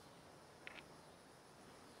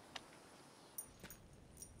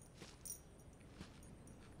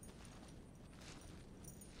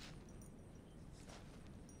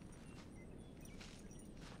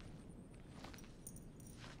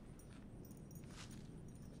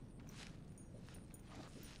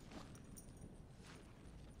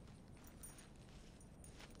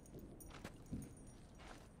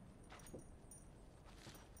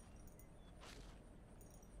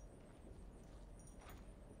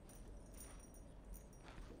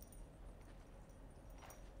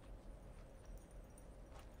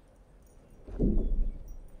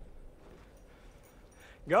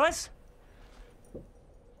 Gus?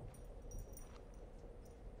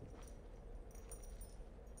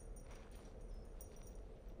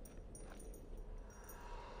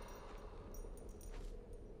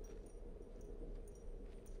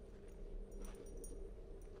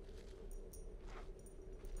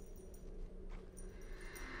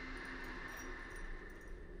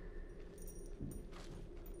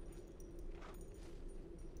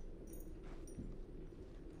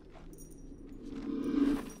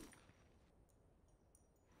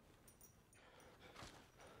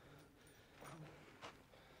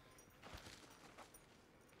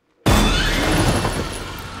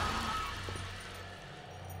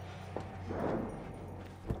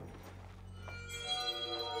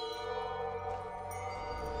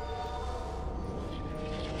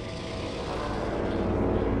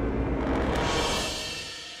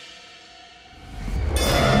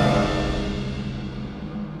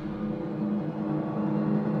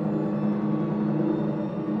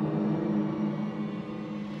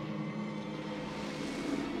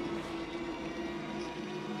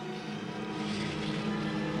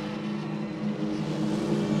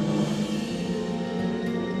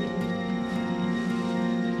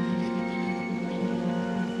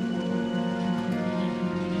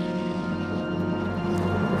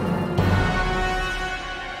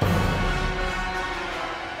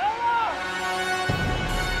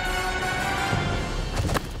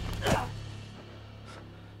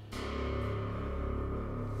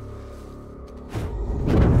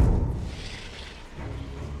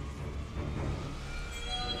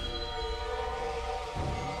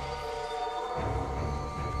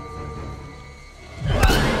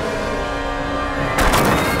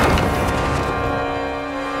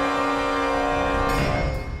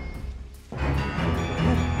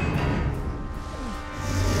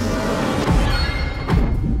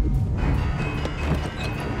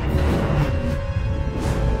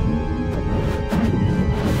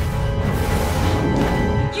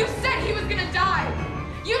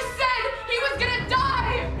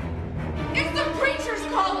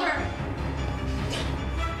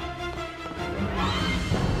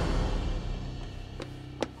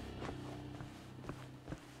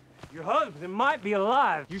 Your husband might be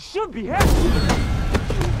alive. You should be happy.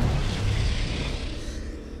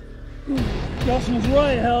 Justin's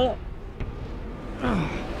right, Hella.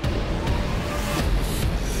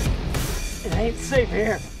 It ain't safe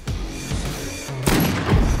here.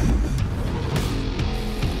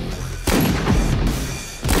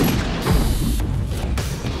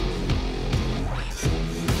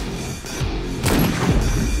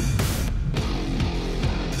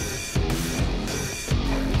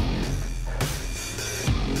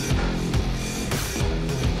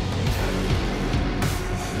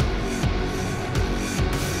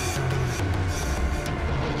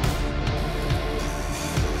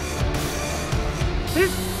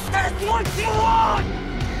 That's what you want!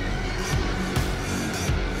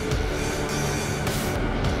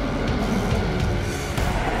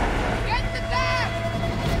 Get the bag!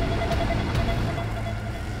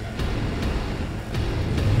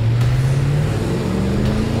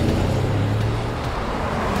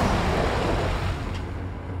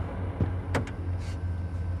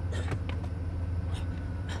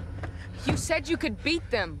 You said you could beat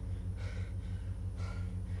them.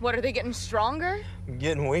 What, are they getting stronger?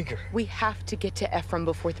 Getting weaker. We have to get to Ephraim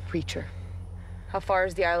before the preacher. How far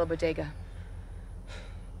is the Isle of Bodega?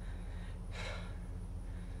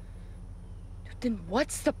 Then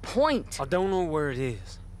what's the point? I don't know where it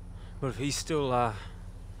is, but if he's still alive,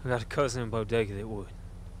 I got a cousin in Bodega that would.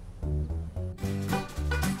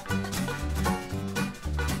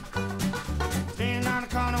 Stand on the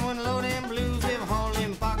corner when the low them blues, with a hole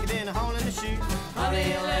in the pocket and a hole in the shoe.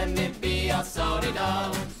 Honey, let me be a salty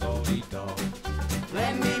dog. Salty dog.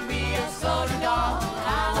 Let me be a salty dog.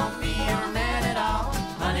 I won't be your man at all.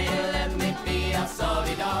 Honey, let me be a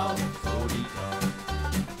salty dog. Salty dog.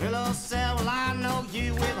 Hello, sir, well, I know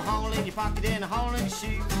you with a hole in your pocket and a hole in your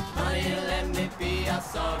shoe. Honey, let me be a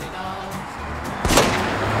salty dog.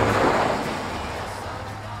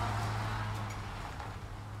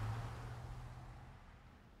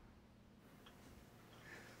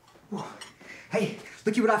 Whoa. Hey,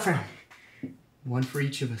 looky what I found. One for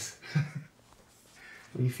each of us.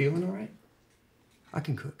 Are you feeling all right? I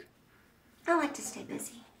can cook. I like to stay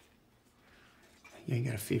busy. You ain't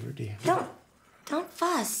got a fever, do you? Don't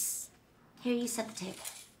fuss. Here, you set the table.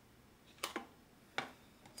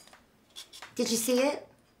 Did you see it?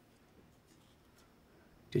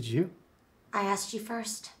 Did you? I asked you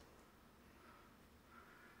first.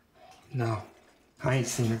 No, I ain't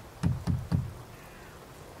seen her.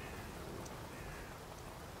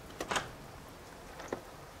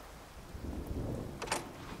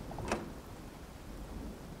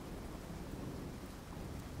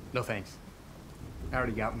 No thanks. I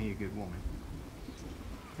already got me a good woman.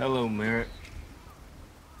 Hello, Merritt.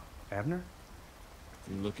 Abner?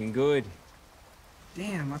 You looking good.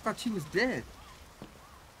 Damn, I thought she was dead.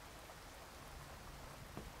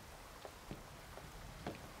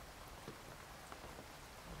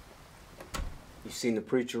 You seen the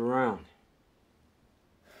preacher around?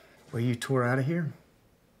 Well, you tore out of here?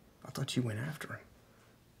 I thought you went after him.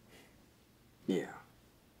 Yeah.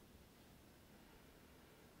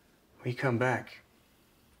 We come back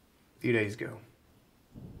a few days ago.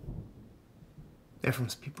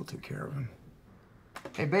 Ephraim's people took care of him.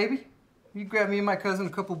 Hey, baby, you grab me and my cousin a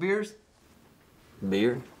couple beers?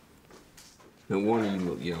 Beer? No wonder you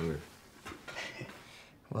look younger.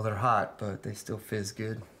 Well, they're hot, but they still fizz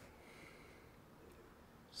good.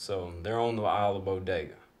 So they're on the Isle of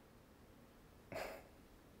Bodega.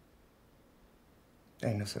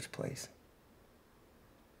 Ain't no such place.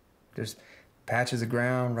 There's patches of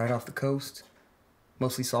ground right off the coast,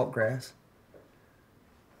 mostly salt grass.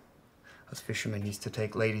 Us fishermen used to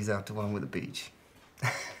take ladies out to one with a beach.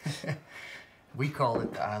 We call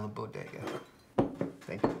it the Isle of Bodega.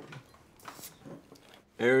 Thank you.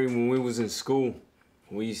 Harry, when we was in school,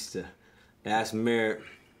 we used to ask Merritt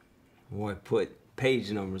why put page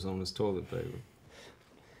numbers on his toilet paper.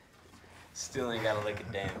 Still ain't got a lick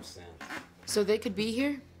of damn sense. So they could be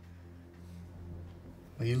here?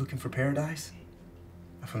 Are you looking for paradise?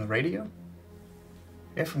 From the radio?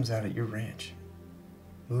 Ephraim's out at your ranch.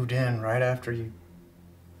 Moved in right after you...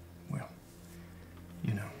 Well,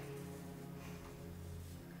 you know.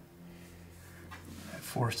 That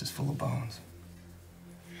forest is full of bones.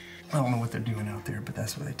 I don't know what they're doing out there, but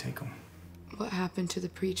that's where they take them. What happened to the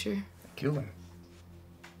preacher? They killed him,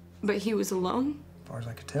 But he was alone? as far as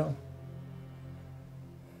I could tell.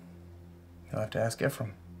 You'll have to ask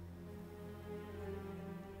Ephraim.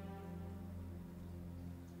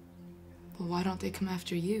 Well, why don't they come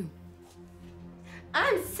after you?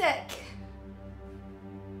 I'm sick.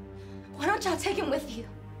 Why don't y'all take him with you?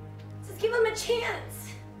 Just give him a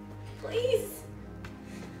chance. Please.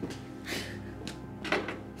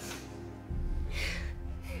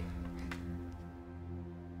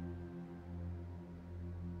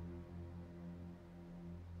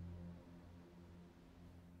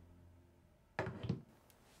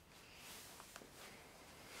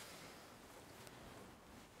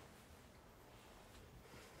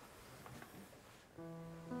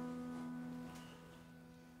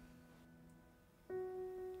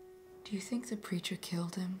 Do you think the preacher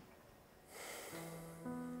killed him?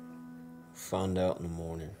 Find out in the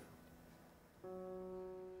morning.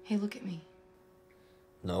 Hey, look at me.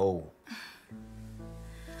 No.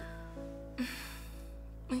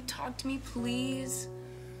 Like, talk to me, please.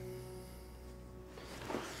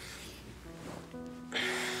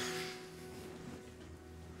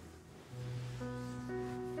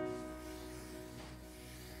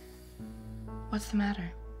 What's the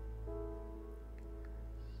matter?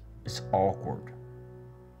 It's awkward.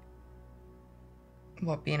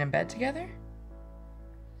 What, being in bed together?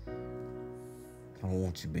 I don't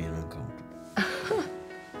want you being uncomfortable.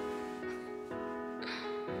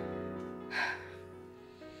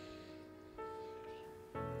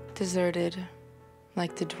 Deserted,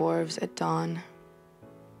 like the dwarves at dawn.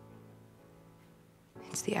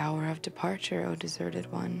 It's the hour of departure, O deserted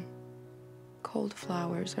one. Cold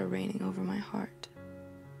flowers are raining over my heart.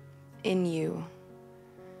 In you,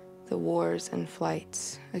 the wars and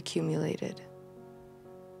flights accumulated.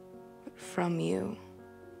 But from you,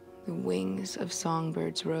 the wings of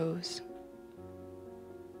songbirds rose.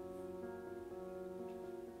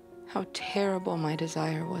 How terrible my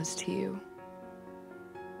desire was to you.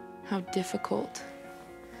 How difficult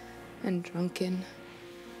and drunken.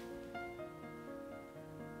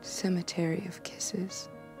 Cemetery of kisses.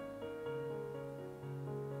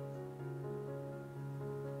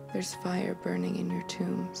 There's fire burning in your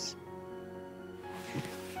tombs.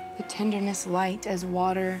 The tenderness light as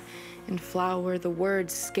water and flower, the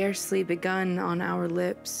words scarcely begun on our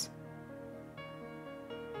lips.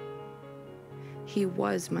 He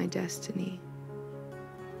was my destiny.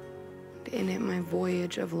 And in it my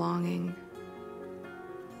voyage of longing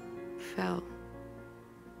fell.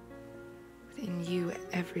 But in you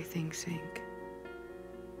everything sank.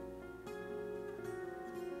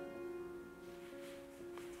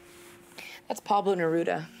 That's Pablo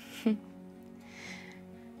Neruda.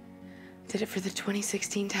 Did it for the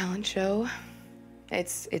 2016 talent show.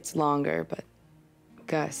 It's longer, but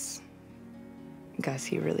Gus,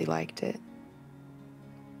 he really liked it.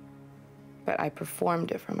 But I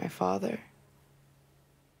performed it for my father.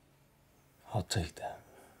 I'll take that.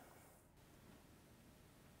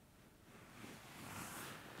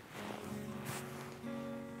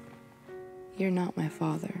 You're not my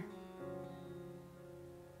father.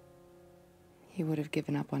 He would have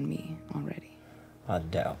given up on me already. I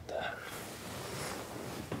doubt that.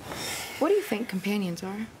 What do you think companions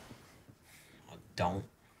are? I don't.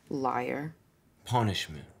 Liar.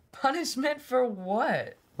 Punishment. Punishment for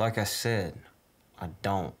what? Like I said, I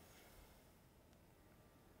don't.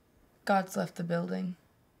 God's left the building.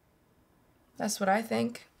 That's what I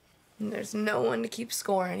think. And there's no one to keep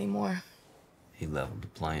score anymore. He leveled the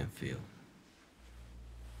playing field.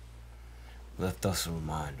 Left us a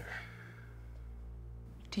reminder.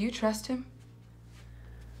 Do you trust him?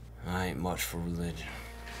 I ain't much for religion.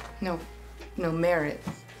 No, Merritt.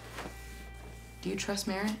 Do you trust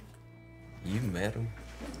Merritt? You met him.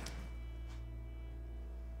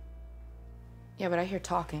 Yeah, but I hear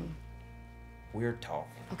talking. We're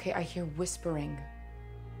talking. Okay, I hear whispering.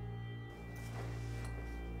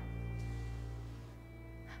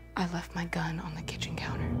 I left my gun on the kitchen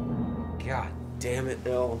counter. God damn it,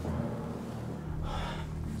 Elle.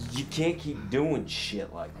 You can't keep doing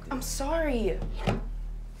shit like this. I'm sorry.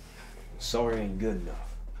 Sorry ain't good enough.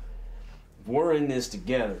 If we're in this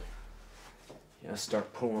together, you gotta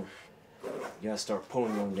start pulling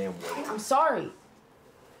your own damn weight. I'm sorry.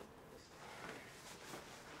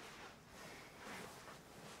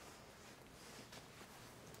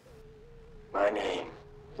 My name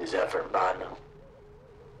is Everett Bano.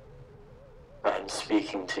 I'm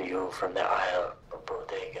speaking to you from the Isle of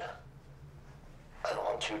Bodega. I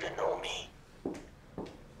want you to know me.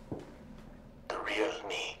 The real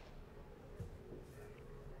me.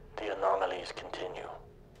 The anomalies continue.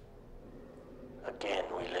 Again,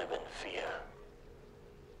 we live in fear.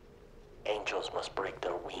 Angels must break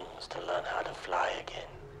their wings to learn how to fly again.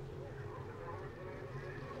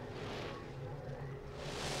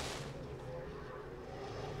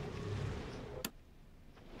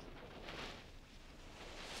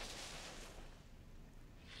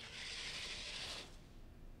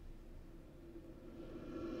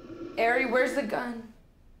 Ari, where's the gun?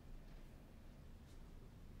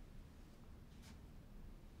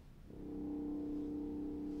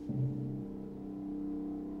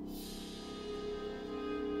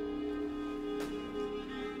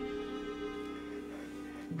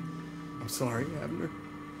 I'm sorry, Abner.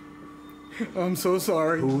 I'm so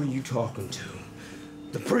sorry. Who are you talking to?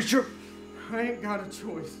 The preacher? I ain't got a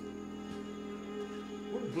choice.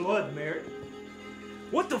 We're blood, Merritt.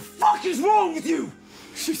 What the fuck is wrong with you?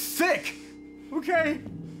 She's sick, okay?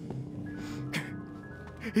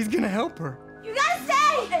 He's gonna help her. You gotta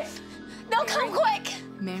stay! They'll come quick!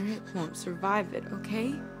 Merritt won't survive it,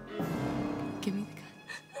 okay? Give me the gun.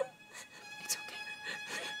 It's okay.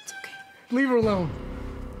 It's okay. Leave her alone.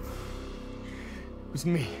 It was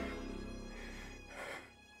me.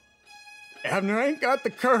 Abner, I ain't got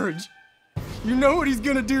the courage. You know what he's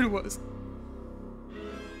gonna do to us.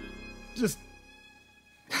 Just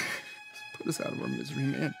put us out of our misery,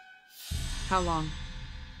 man. How long?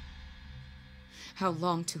 How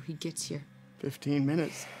long till he gets here? 15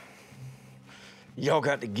 minutes. Y'all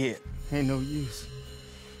got to get. Ain't no use.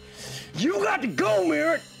 You got to go,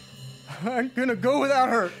 Merritt! I ain't gonna go without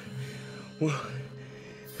her. Well,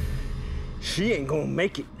 she ain't gonna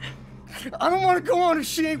make it. I don't want to go on if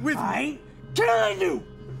she ain't with me. I ain't telling you!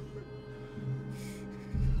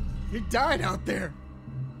 He died out there.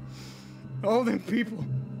 All them people.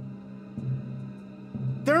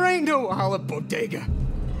 There ain't no olive bodega.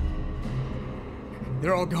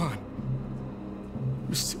 They're all gone. It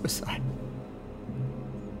was suicide.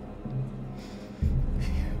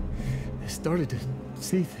 They started to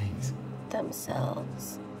see things.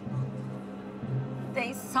 Themselves.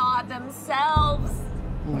 They saw themselves.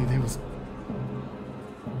 Only they was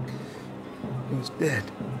dead.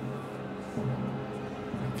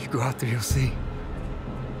 If you go out there, you'll see.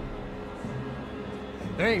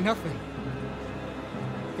 There ain't nothing.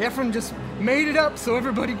 Ephraim just made it up so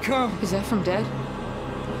everybody'd come. Is Ephraim dead?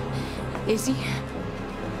 Is he?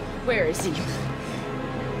 Where is he?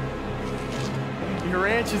 Your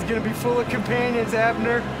ranch is gonna be full of companions,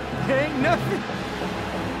 Abner. There ain't nothing.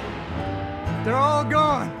 They're all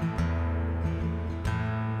gone.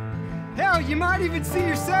 Hell, you might even see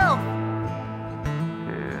yourself.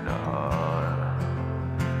 It's hard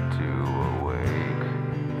to awake.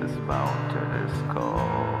 This mountain is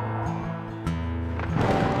cold.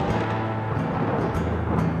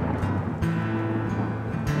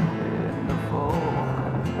 In the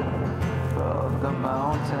folk of the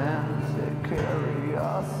mountains that carry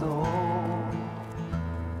our soul.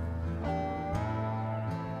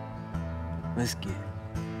 Let's get it.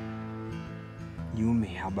 You and me,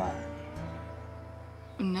 how about it?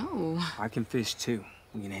 No. I can fish too.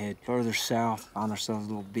 We can head further south, find ourselves a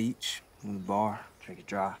little beach, in the bar, drink it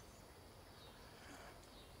dry.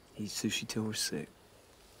 Eat sushi till we're sick.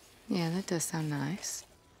 Yeah, that does sound nice.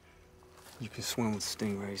 You can swim with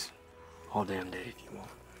stingrays all damn day if you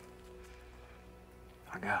want.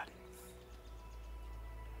 I got it.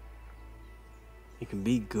 It can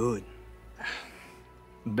be good.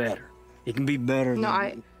 Better. It can be better No,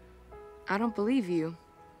 than... I don't believe you.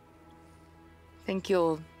 Think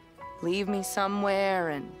you'll leave me somewhere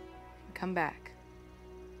and come back.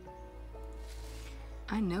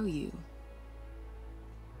 I know you.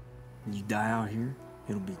 You die out here,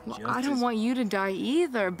 it'll be Well, just I don't as... want you to die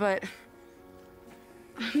either, but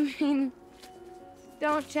I mean,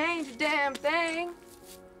 don't change a damn thing.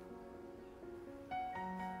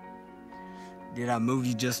 Did I move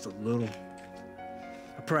you just a little?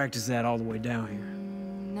 I practiced that all the way down here.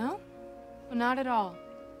 No, not at all.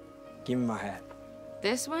 Give me my hat.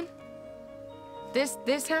 This one?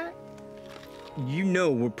 This hat? You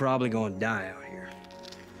know we're probably gonna die out here.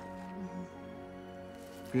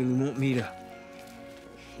 Really want me to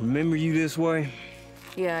remember you this way?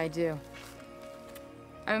 Yeah, I do.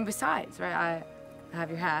 I mean, besides, right, I have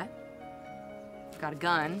your hat, got a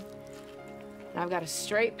gun, and I've got a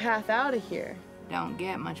straight path out of here. Don't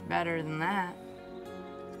get much better than that.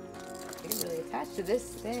 You're really attached to this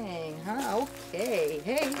thing, huh? Okay.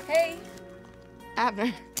 Hey.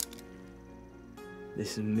 Abner.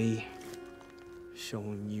 This is me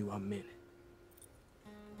showing you I meant it.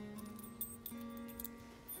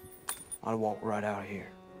 I'd walk right out of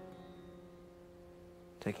here,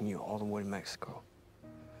 taking you all the way to Mexico.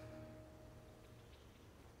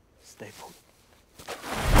 Stay put.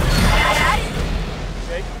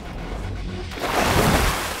 Jacob?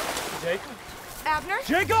 Jacob? Abner?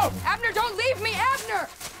 Jacob! Abner, don't leave me, Abner!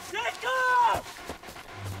 Jacob!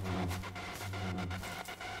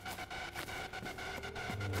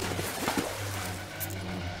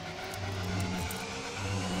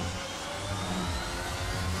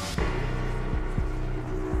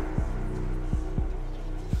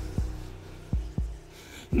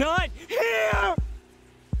 Not here!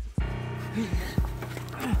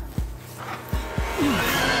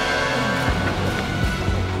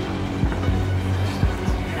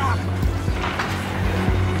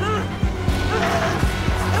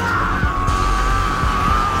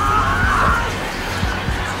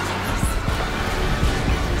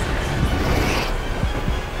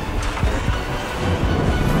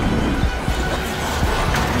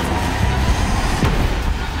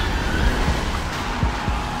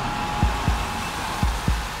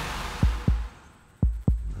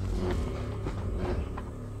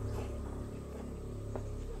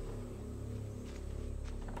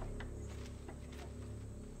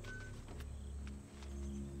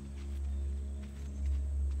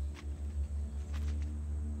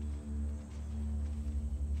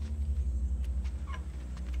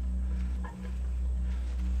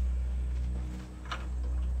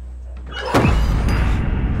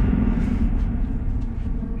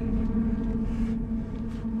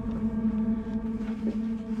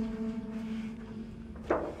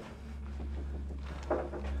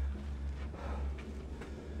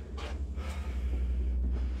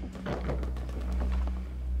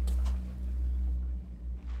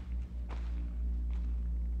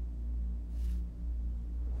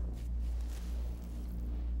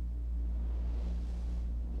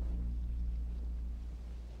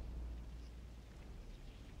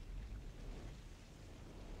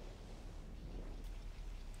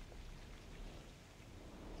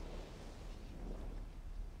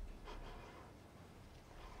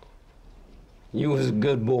 You was a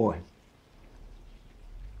good boy.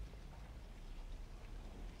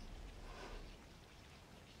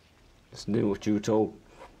 Just do what you were told.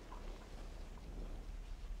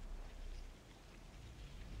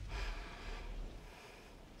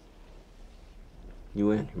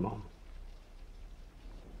 You and your mom.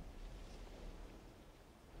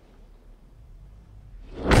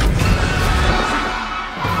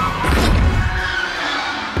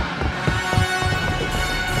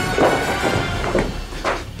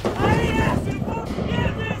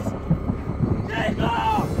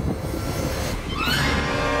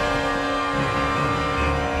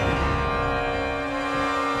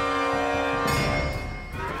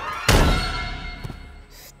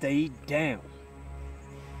 Stay down.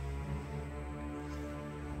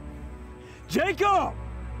 Jacob!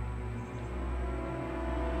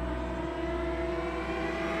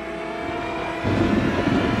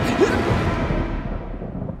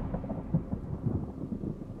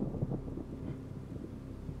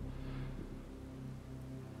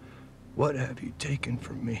 What have you taken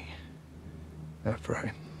from me,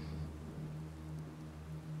 Ephraim?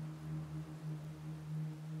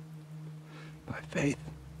 My faith.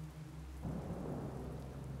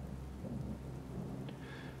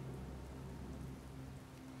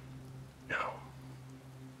 No.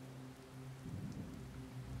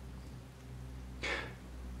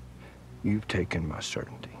 You've taken my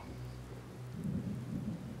certainty.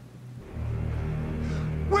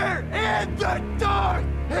 We're in the dark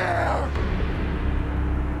here!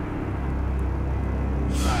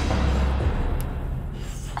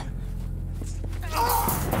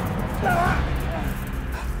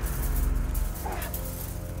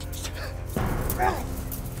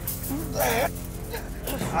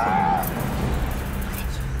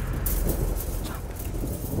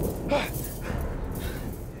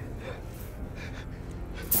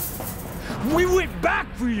 We went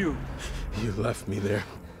back for you! You left me there.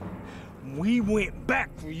 We went back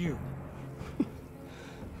for you.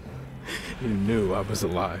 You knew I was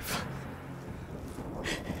alive.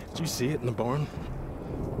 Did you see it in the barn?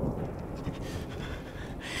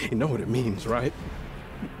 You know what it means, right?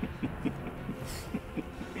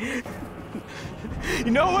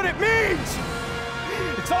 You know what it means!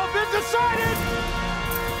 It's all been decided!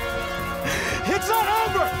 It's not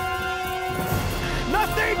over!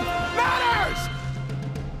 Nothing matters!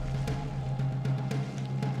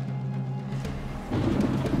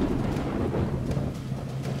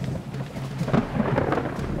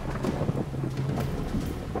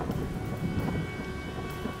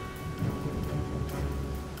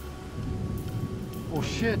 Well,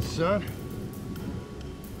 shit, son.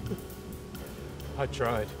 I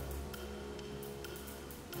tried.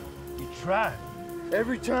 You tried.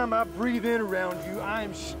 Every time I breathe in around you, I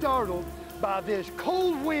am startled by this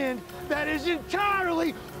cold wind that is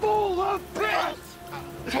entirely full of piss.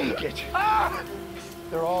 Take it. Ah!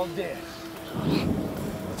 They're all dead.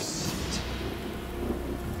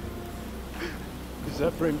 Is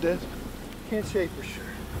Ephraim dead? Can't say for sure.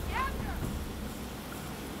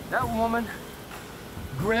 That woman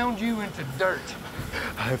ground you into dirt.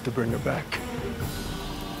 I have to bring her back.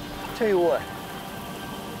 Tell you what.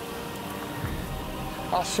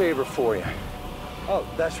 I'll save her for you. Oh,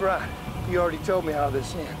 that's right. You already told me how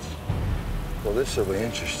this ends. Well, this will be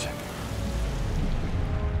interesting.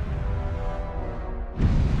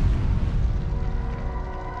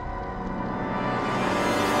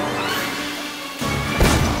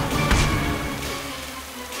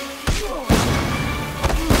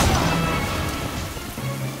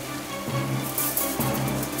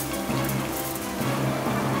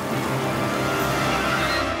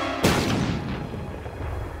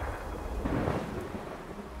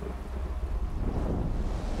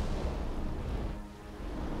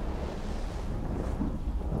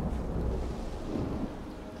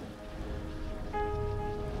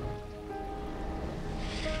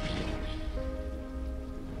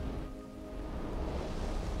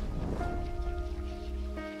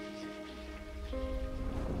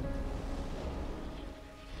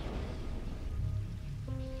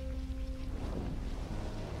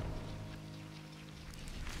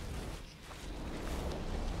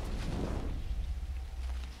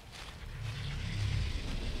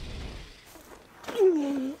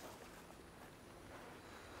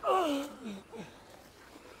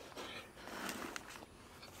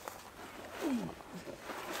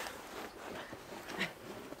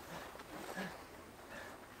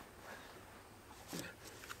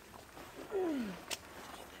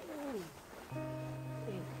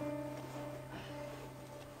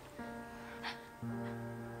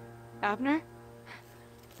 Abner?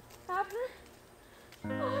 Abner?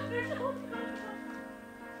 Abner, no.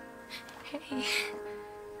 okay.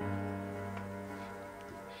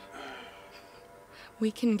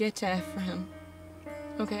 We can get to Ephraim.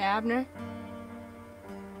 Okay, Abner?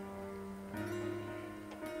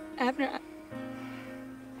 Abner,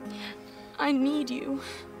 I need you.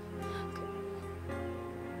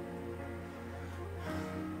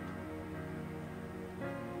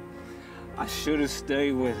 I should have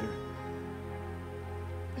stayed with her.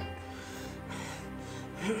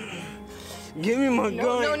 Give me my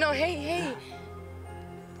gun. No, hey.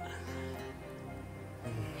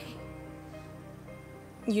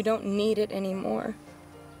 You don't need it anymore.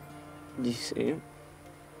 You see him?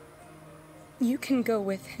 You can go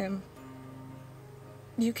with him.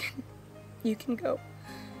 You can go.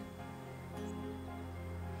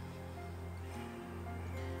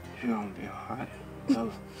 You're gonna be all right.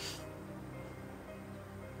 No.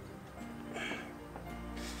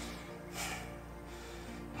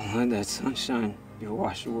 Don't let that sunshine be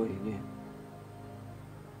washed away again.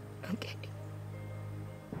 Okay.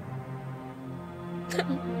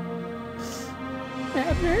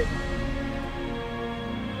 Abner?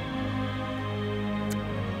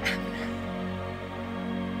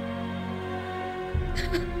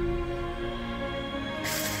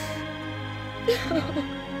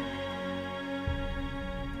 No.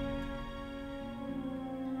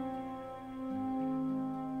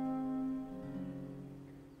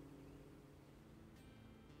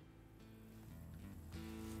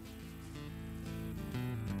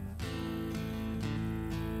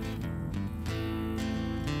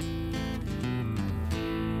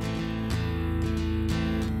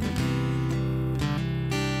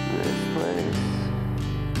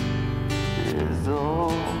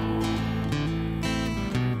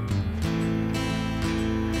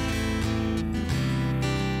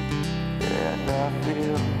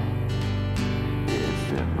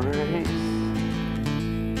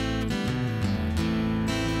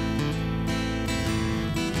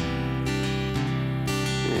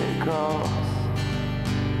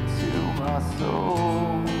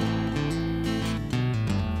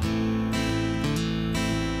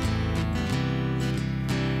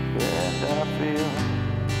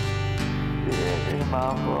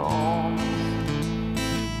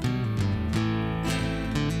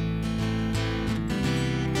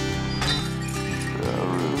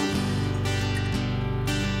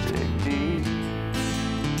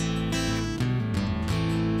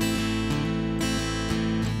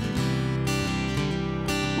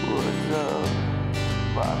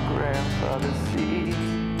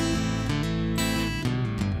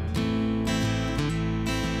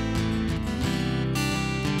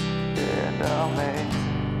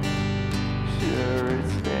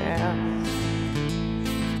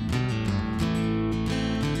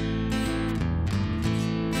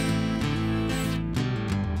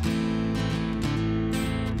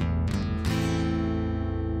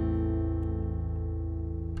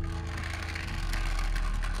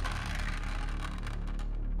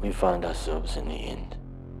 We find ourselves in the end.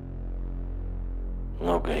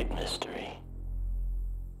 No great mystery.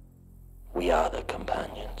 We are the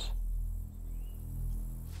companions.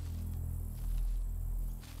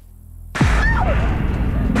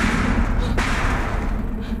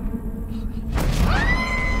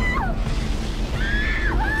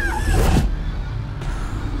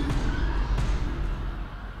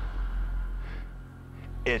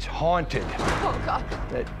 It's haunted. Oh, God.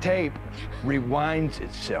 That tape rewinds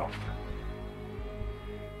itself.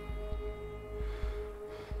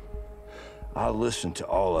 I'll listen to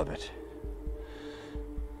all of it.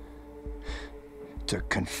 It's a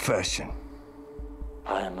confession.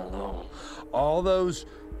 I am alone. All those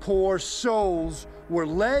poor souls were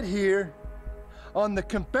led here on the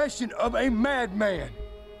confession of a madman.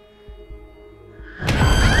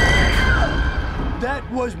 That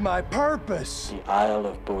was my purpose. The Isle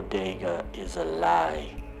of Bodega is a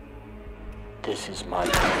lie. This is my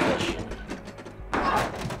confession.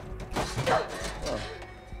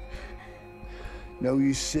 No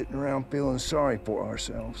use sitting around feeling sorry for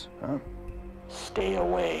ourselves, huh? Stay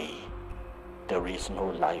away. There is no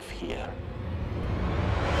life here.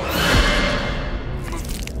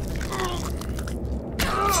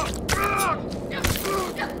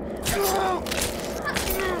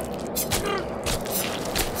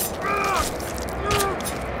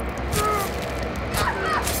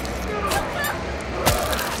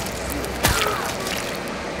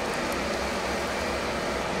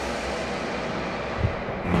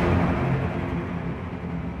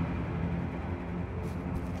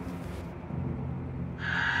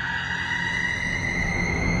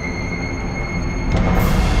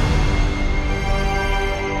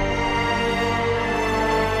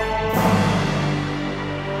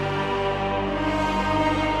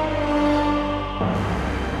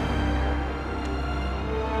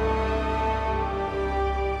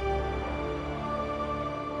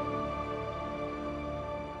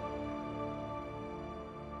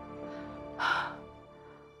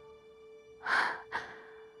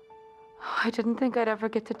 I didn't think I'd ever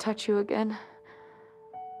get to touch you again.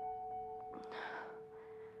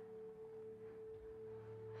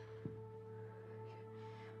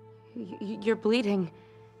 You're bleeding.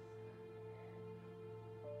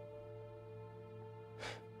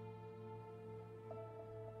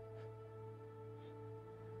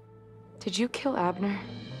 Did you kill Abner?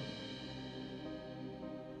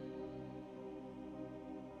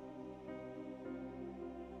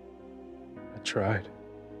 I tried.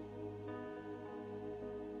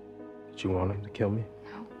 Did you want him to kill me?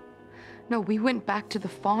 No. No, we went back to the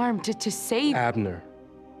farm to save... Abner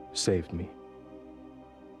saved me.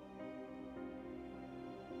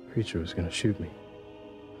 Preacher was gonna shoot me.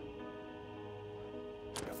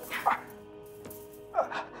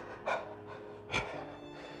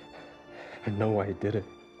 I know why he did it.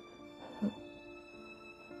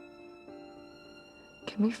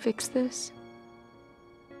 Can we fix this?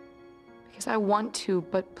 Because I want to,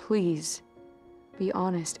 but please, be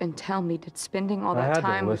honest and tell me, did spending all that time...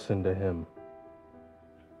 I had to listen to him.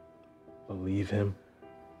 Believe him.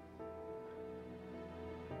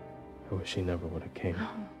 I wish he never would have came. No.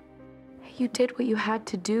 You did what you had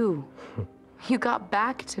to do. You got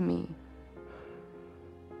back to me.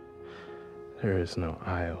 There is no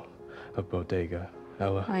aisle of bodega,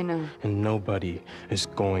 Ella. I know. And nobody is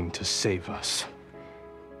going to save us.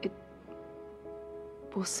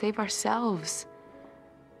 We'll save ourselves.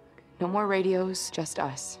 No more radios, just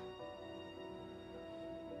us.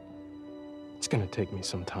 It's gonna take me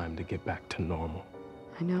some time to get back to normal.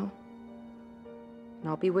 I know. And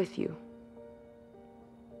I'll be with you.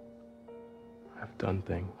 I've done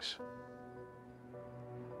things.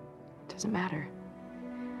 It doesn't matter.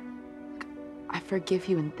 I forgive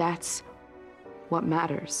you, and that's what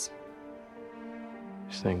matters.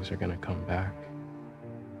 These things are gonna come back.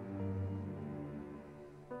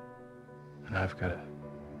 And I've gotta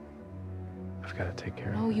take care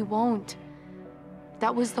of it. No, you won't.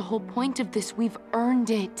 That was the whole point of this. We've earned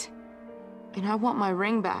it. And I want my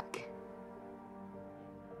ring back.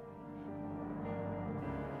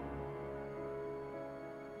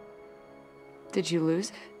 Did you lose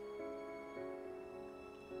it?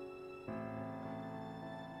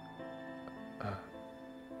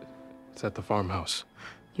 It's at the farmhouse.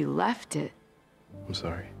 You left it. I'm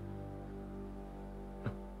sorry.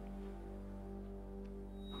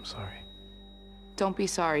 I'm sorry. Don't be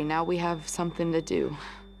sorry. Now we have something to do.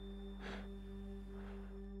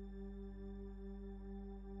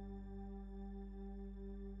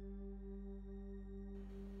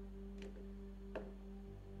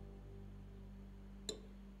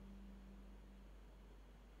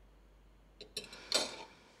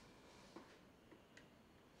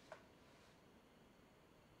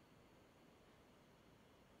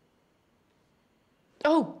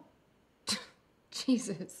 Oh!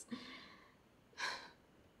 Jesus.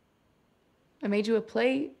 I made you a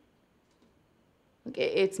plate. Look,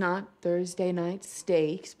 it's not Thursday night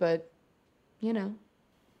steaks, but, you know.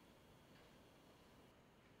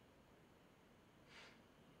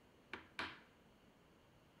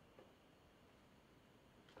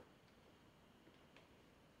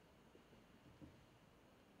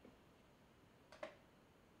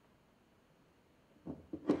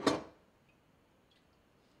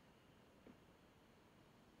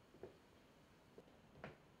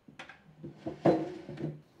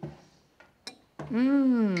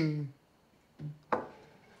 Mmm.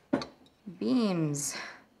 Beans.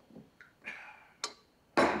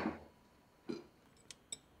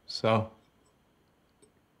 So,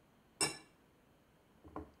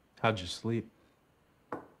 how'd you sleep?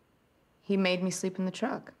 He made me sleep in the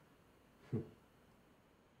truck.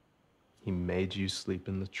 He made you sleep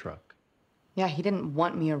in the truck. Yeah, he didn't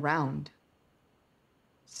want me around.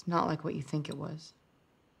 It's not like what you think it was.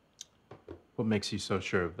 What makes you so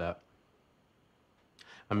sure of that?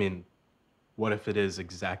 I mean, what if it is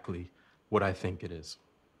exactly what I think it is?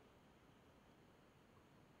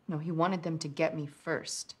 No, he wanted them to get me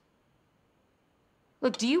first.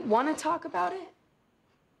 Look, do you want to talk about it?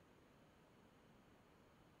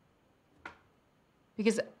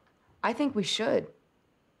 Because I think we should.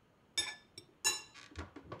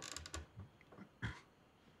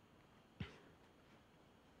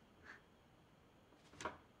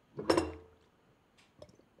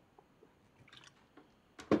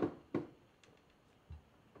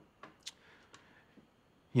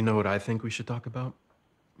 You know what I think we should talk about?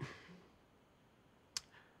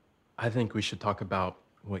 I think we should talk about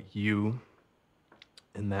what you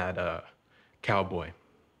and that cowboy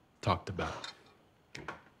talked about.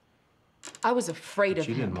 I was afraid of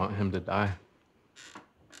him. You didn't want him to die.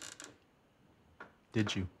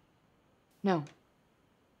 Did you? No.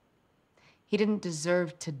 He didn't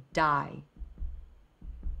deserve to die.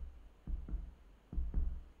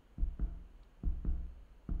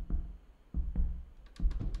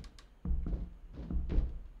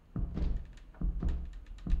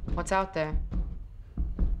 What's out there?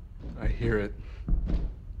 I hear it.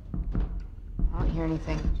 I don't hear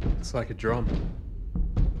anything. It's like a drum.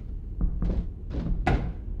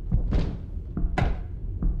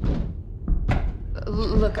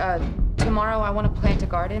 Look, tomorrow I want to plant a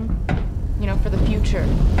garden, you know, for the future.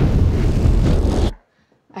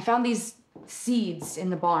 I found these seeds in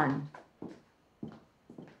the barn.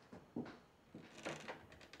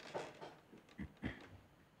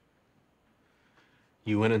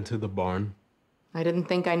 You went into the barn? I didn't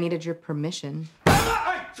think I needed your permission.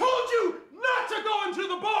 I told you not to go into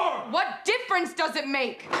the barn! What difference does it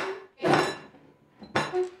make?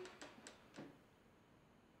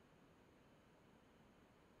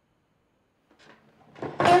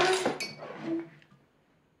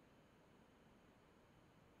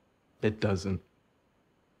 It doesn't.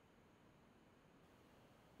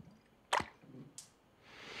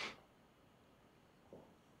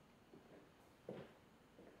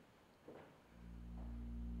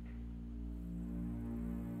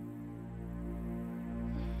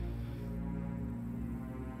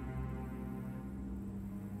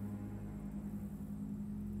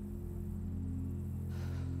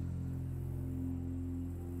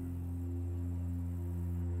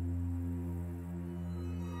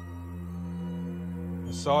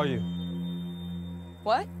 I saw you.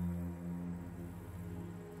 What?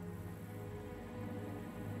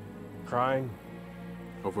 Crying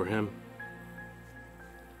over him.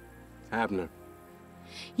 Abner.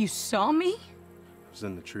 You saw me? I was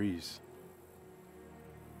in the trees.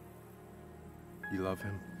 You love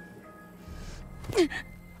him?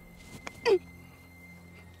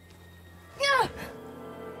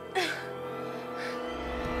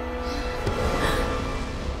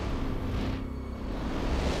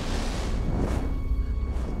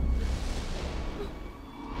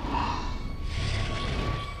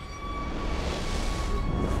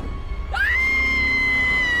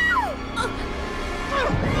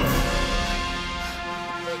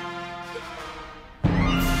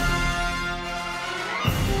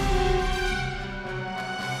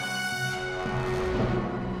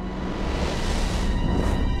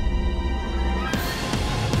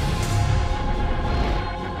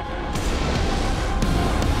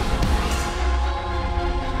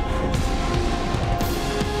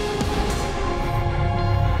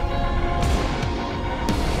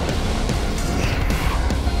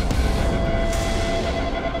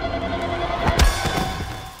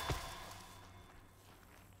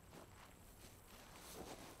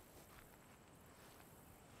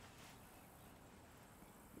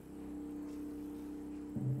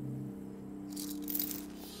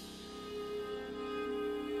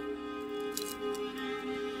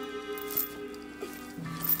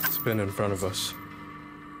 Been in front of us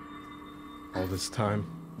all this time.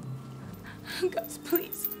 Gus,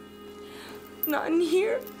 please. Not in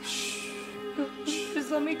here. Shh.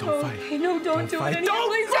 Just let me go. Don't fight. No, don't do fight. it. Don't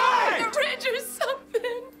please fight! don't arrange or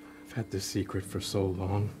something. I've had this secret for so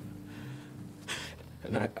long,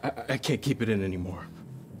 and I can't keep it in anymore.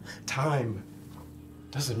 Time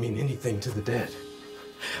doesn't mean anything to the dead.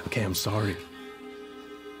 Okay, I'm sorry.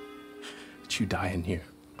 But you die in here.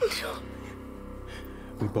 No.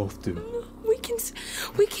 We both do. No, we can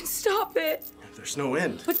stop it. There's no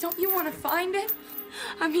end. But don't you want to find it?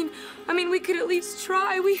 I mean, we could at least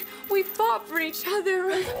try. We fought for each other.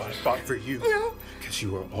 Right? Oh, I fought for you. No. Because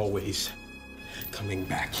you were always coming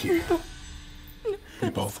back here. No.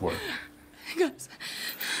 We both were. Gus.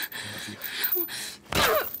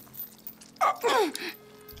 I love you.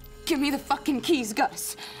 Give me the fucking keys,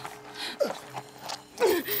 Gus.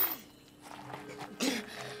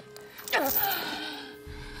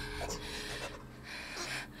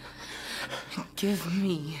 Give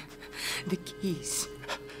me the keys.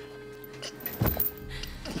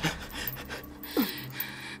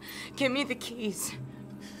 Give me the keys.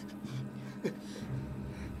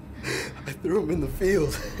 I threw him in the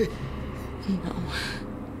field.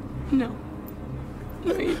 No.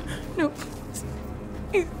 No, please.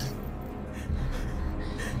 You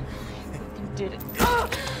did it.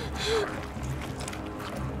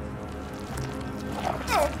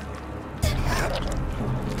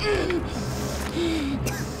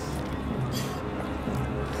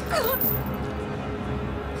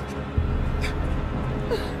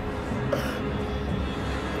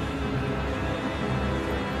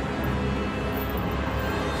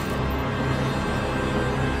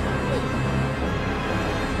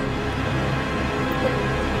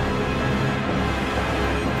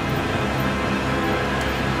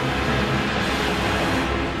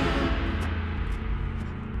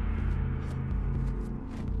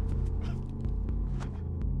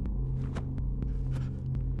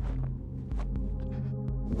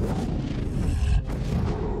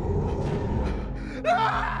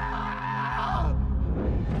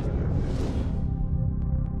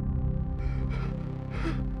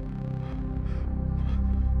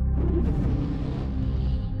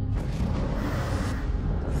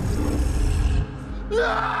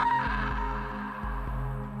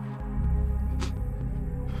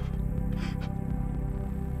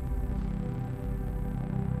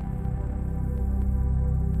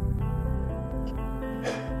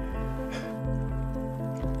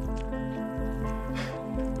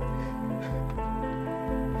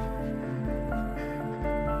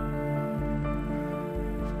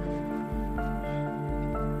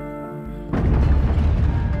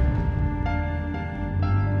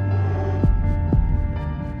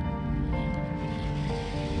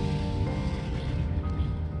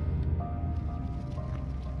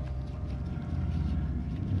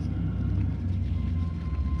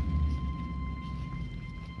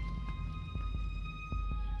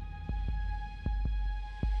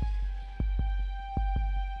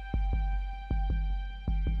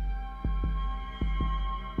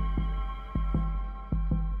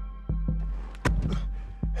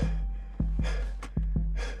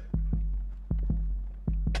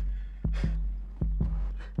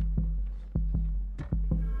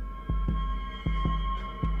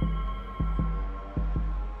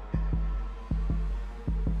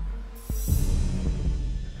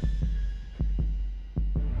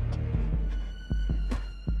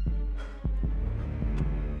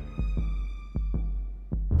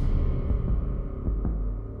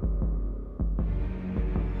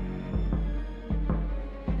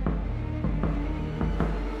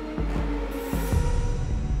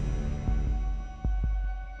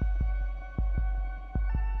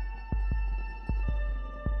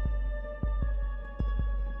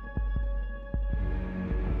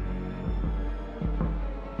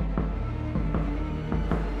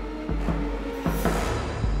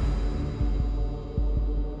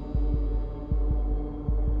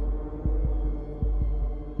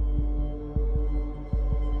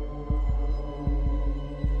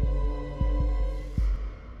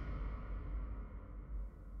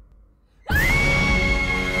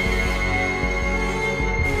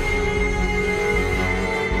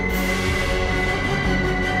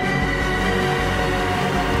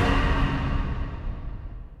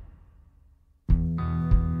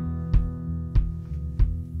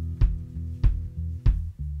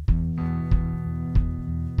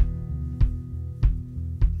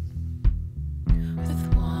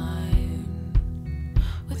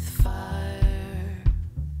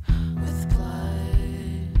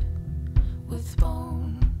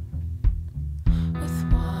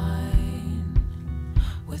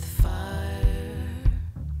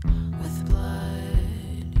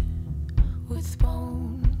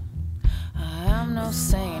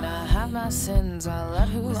 my sins, I let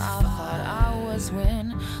who I thought I was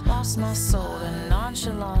win. Lost my soul to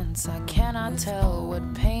nonchalance, I cannot tell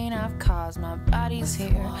what pain I've caused. My body's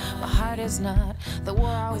here, my heart is not. The war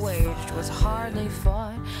I waged was hardly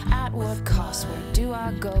fought. At what cost, where do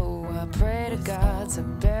I go? I pray to gods I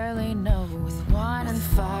barely know. With wine and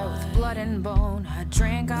fire, with blood and bone, I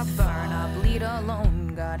drink, I burn, I bleed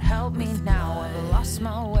alone. God help me now, I've lost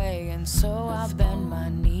my way, and so I bend my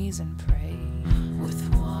knees and pray.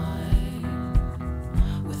 With wine,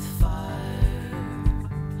 with fire,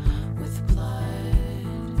 with blood,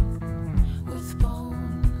 with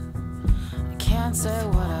bone. I can't say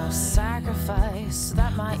what I've sacrificed so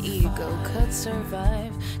that my ego could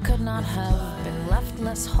survive. Could not have been left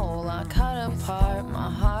less whole. I cut apart my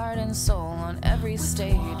heart and soul on every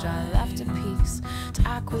stage. I left a piece to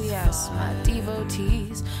acquiesce. My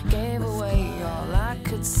devotees gave away all I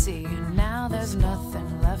could see, and now there's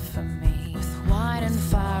nothing left for me. With wine and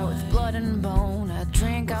fire, with blood and bone, I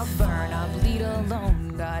drink, I burn, I bleed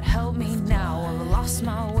alone. God help me now, I've lost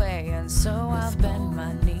my way, and so I bend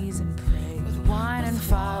my knees and pray. With wine and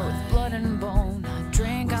fire, with blood and bone, I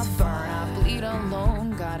drink, I burn, I bleed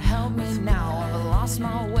alone. God help me now, I've lost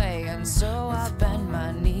my way, and so I bend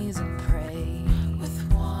my knees and pray.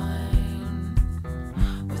 With wine,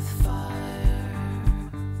 with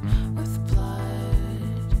fire, with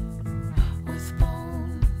blood, with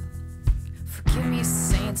bone. Forgive me,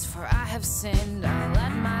 saints, for I have sinned. I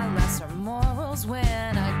let my lesser morals win.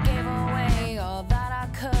 I gave away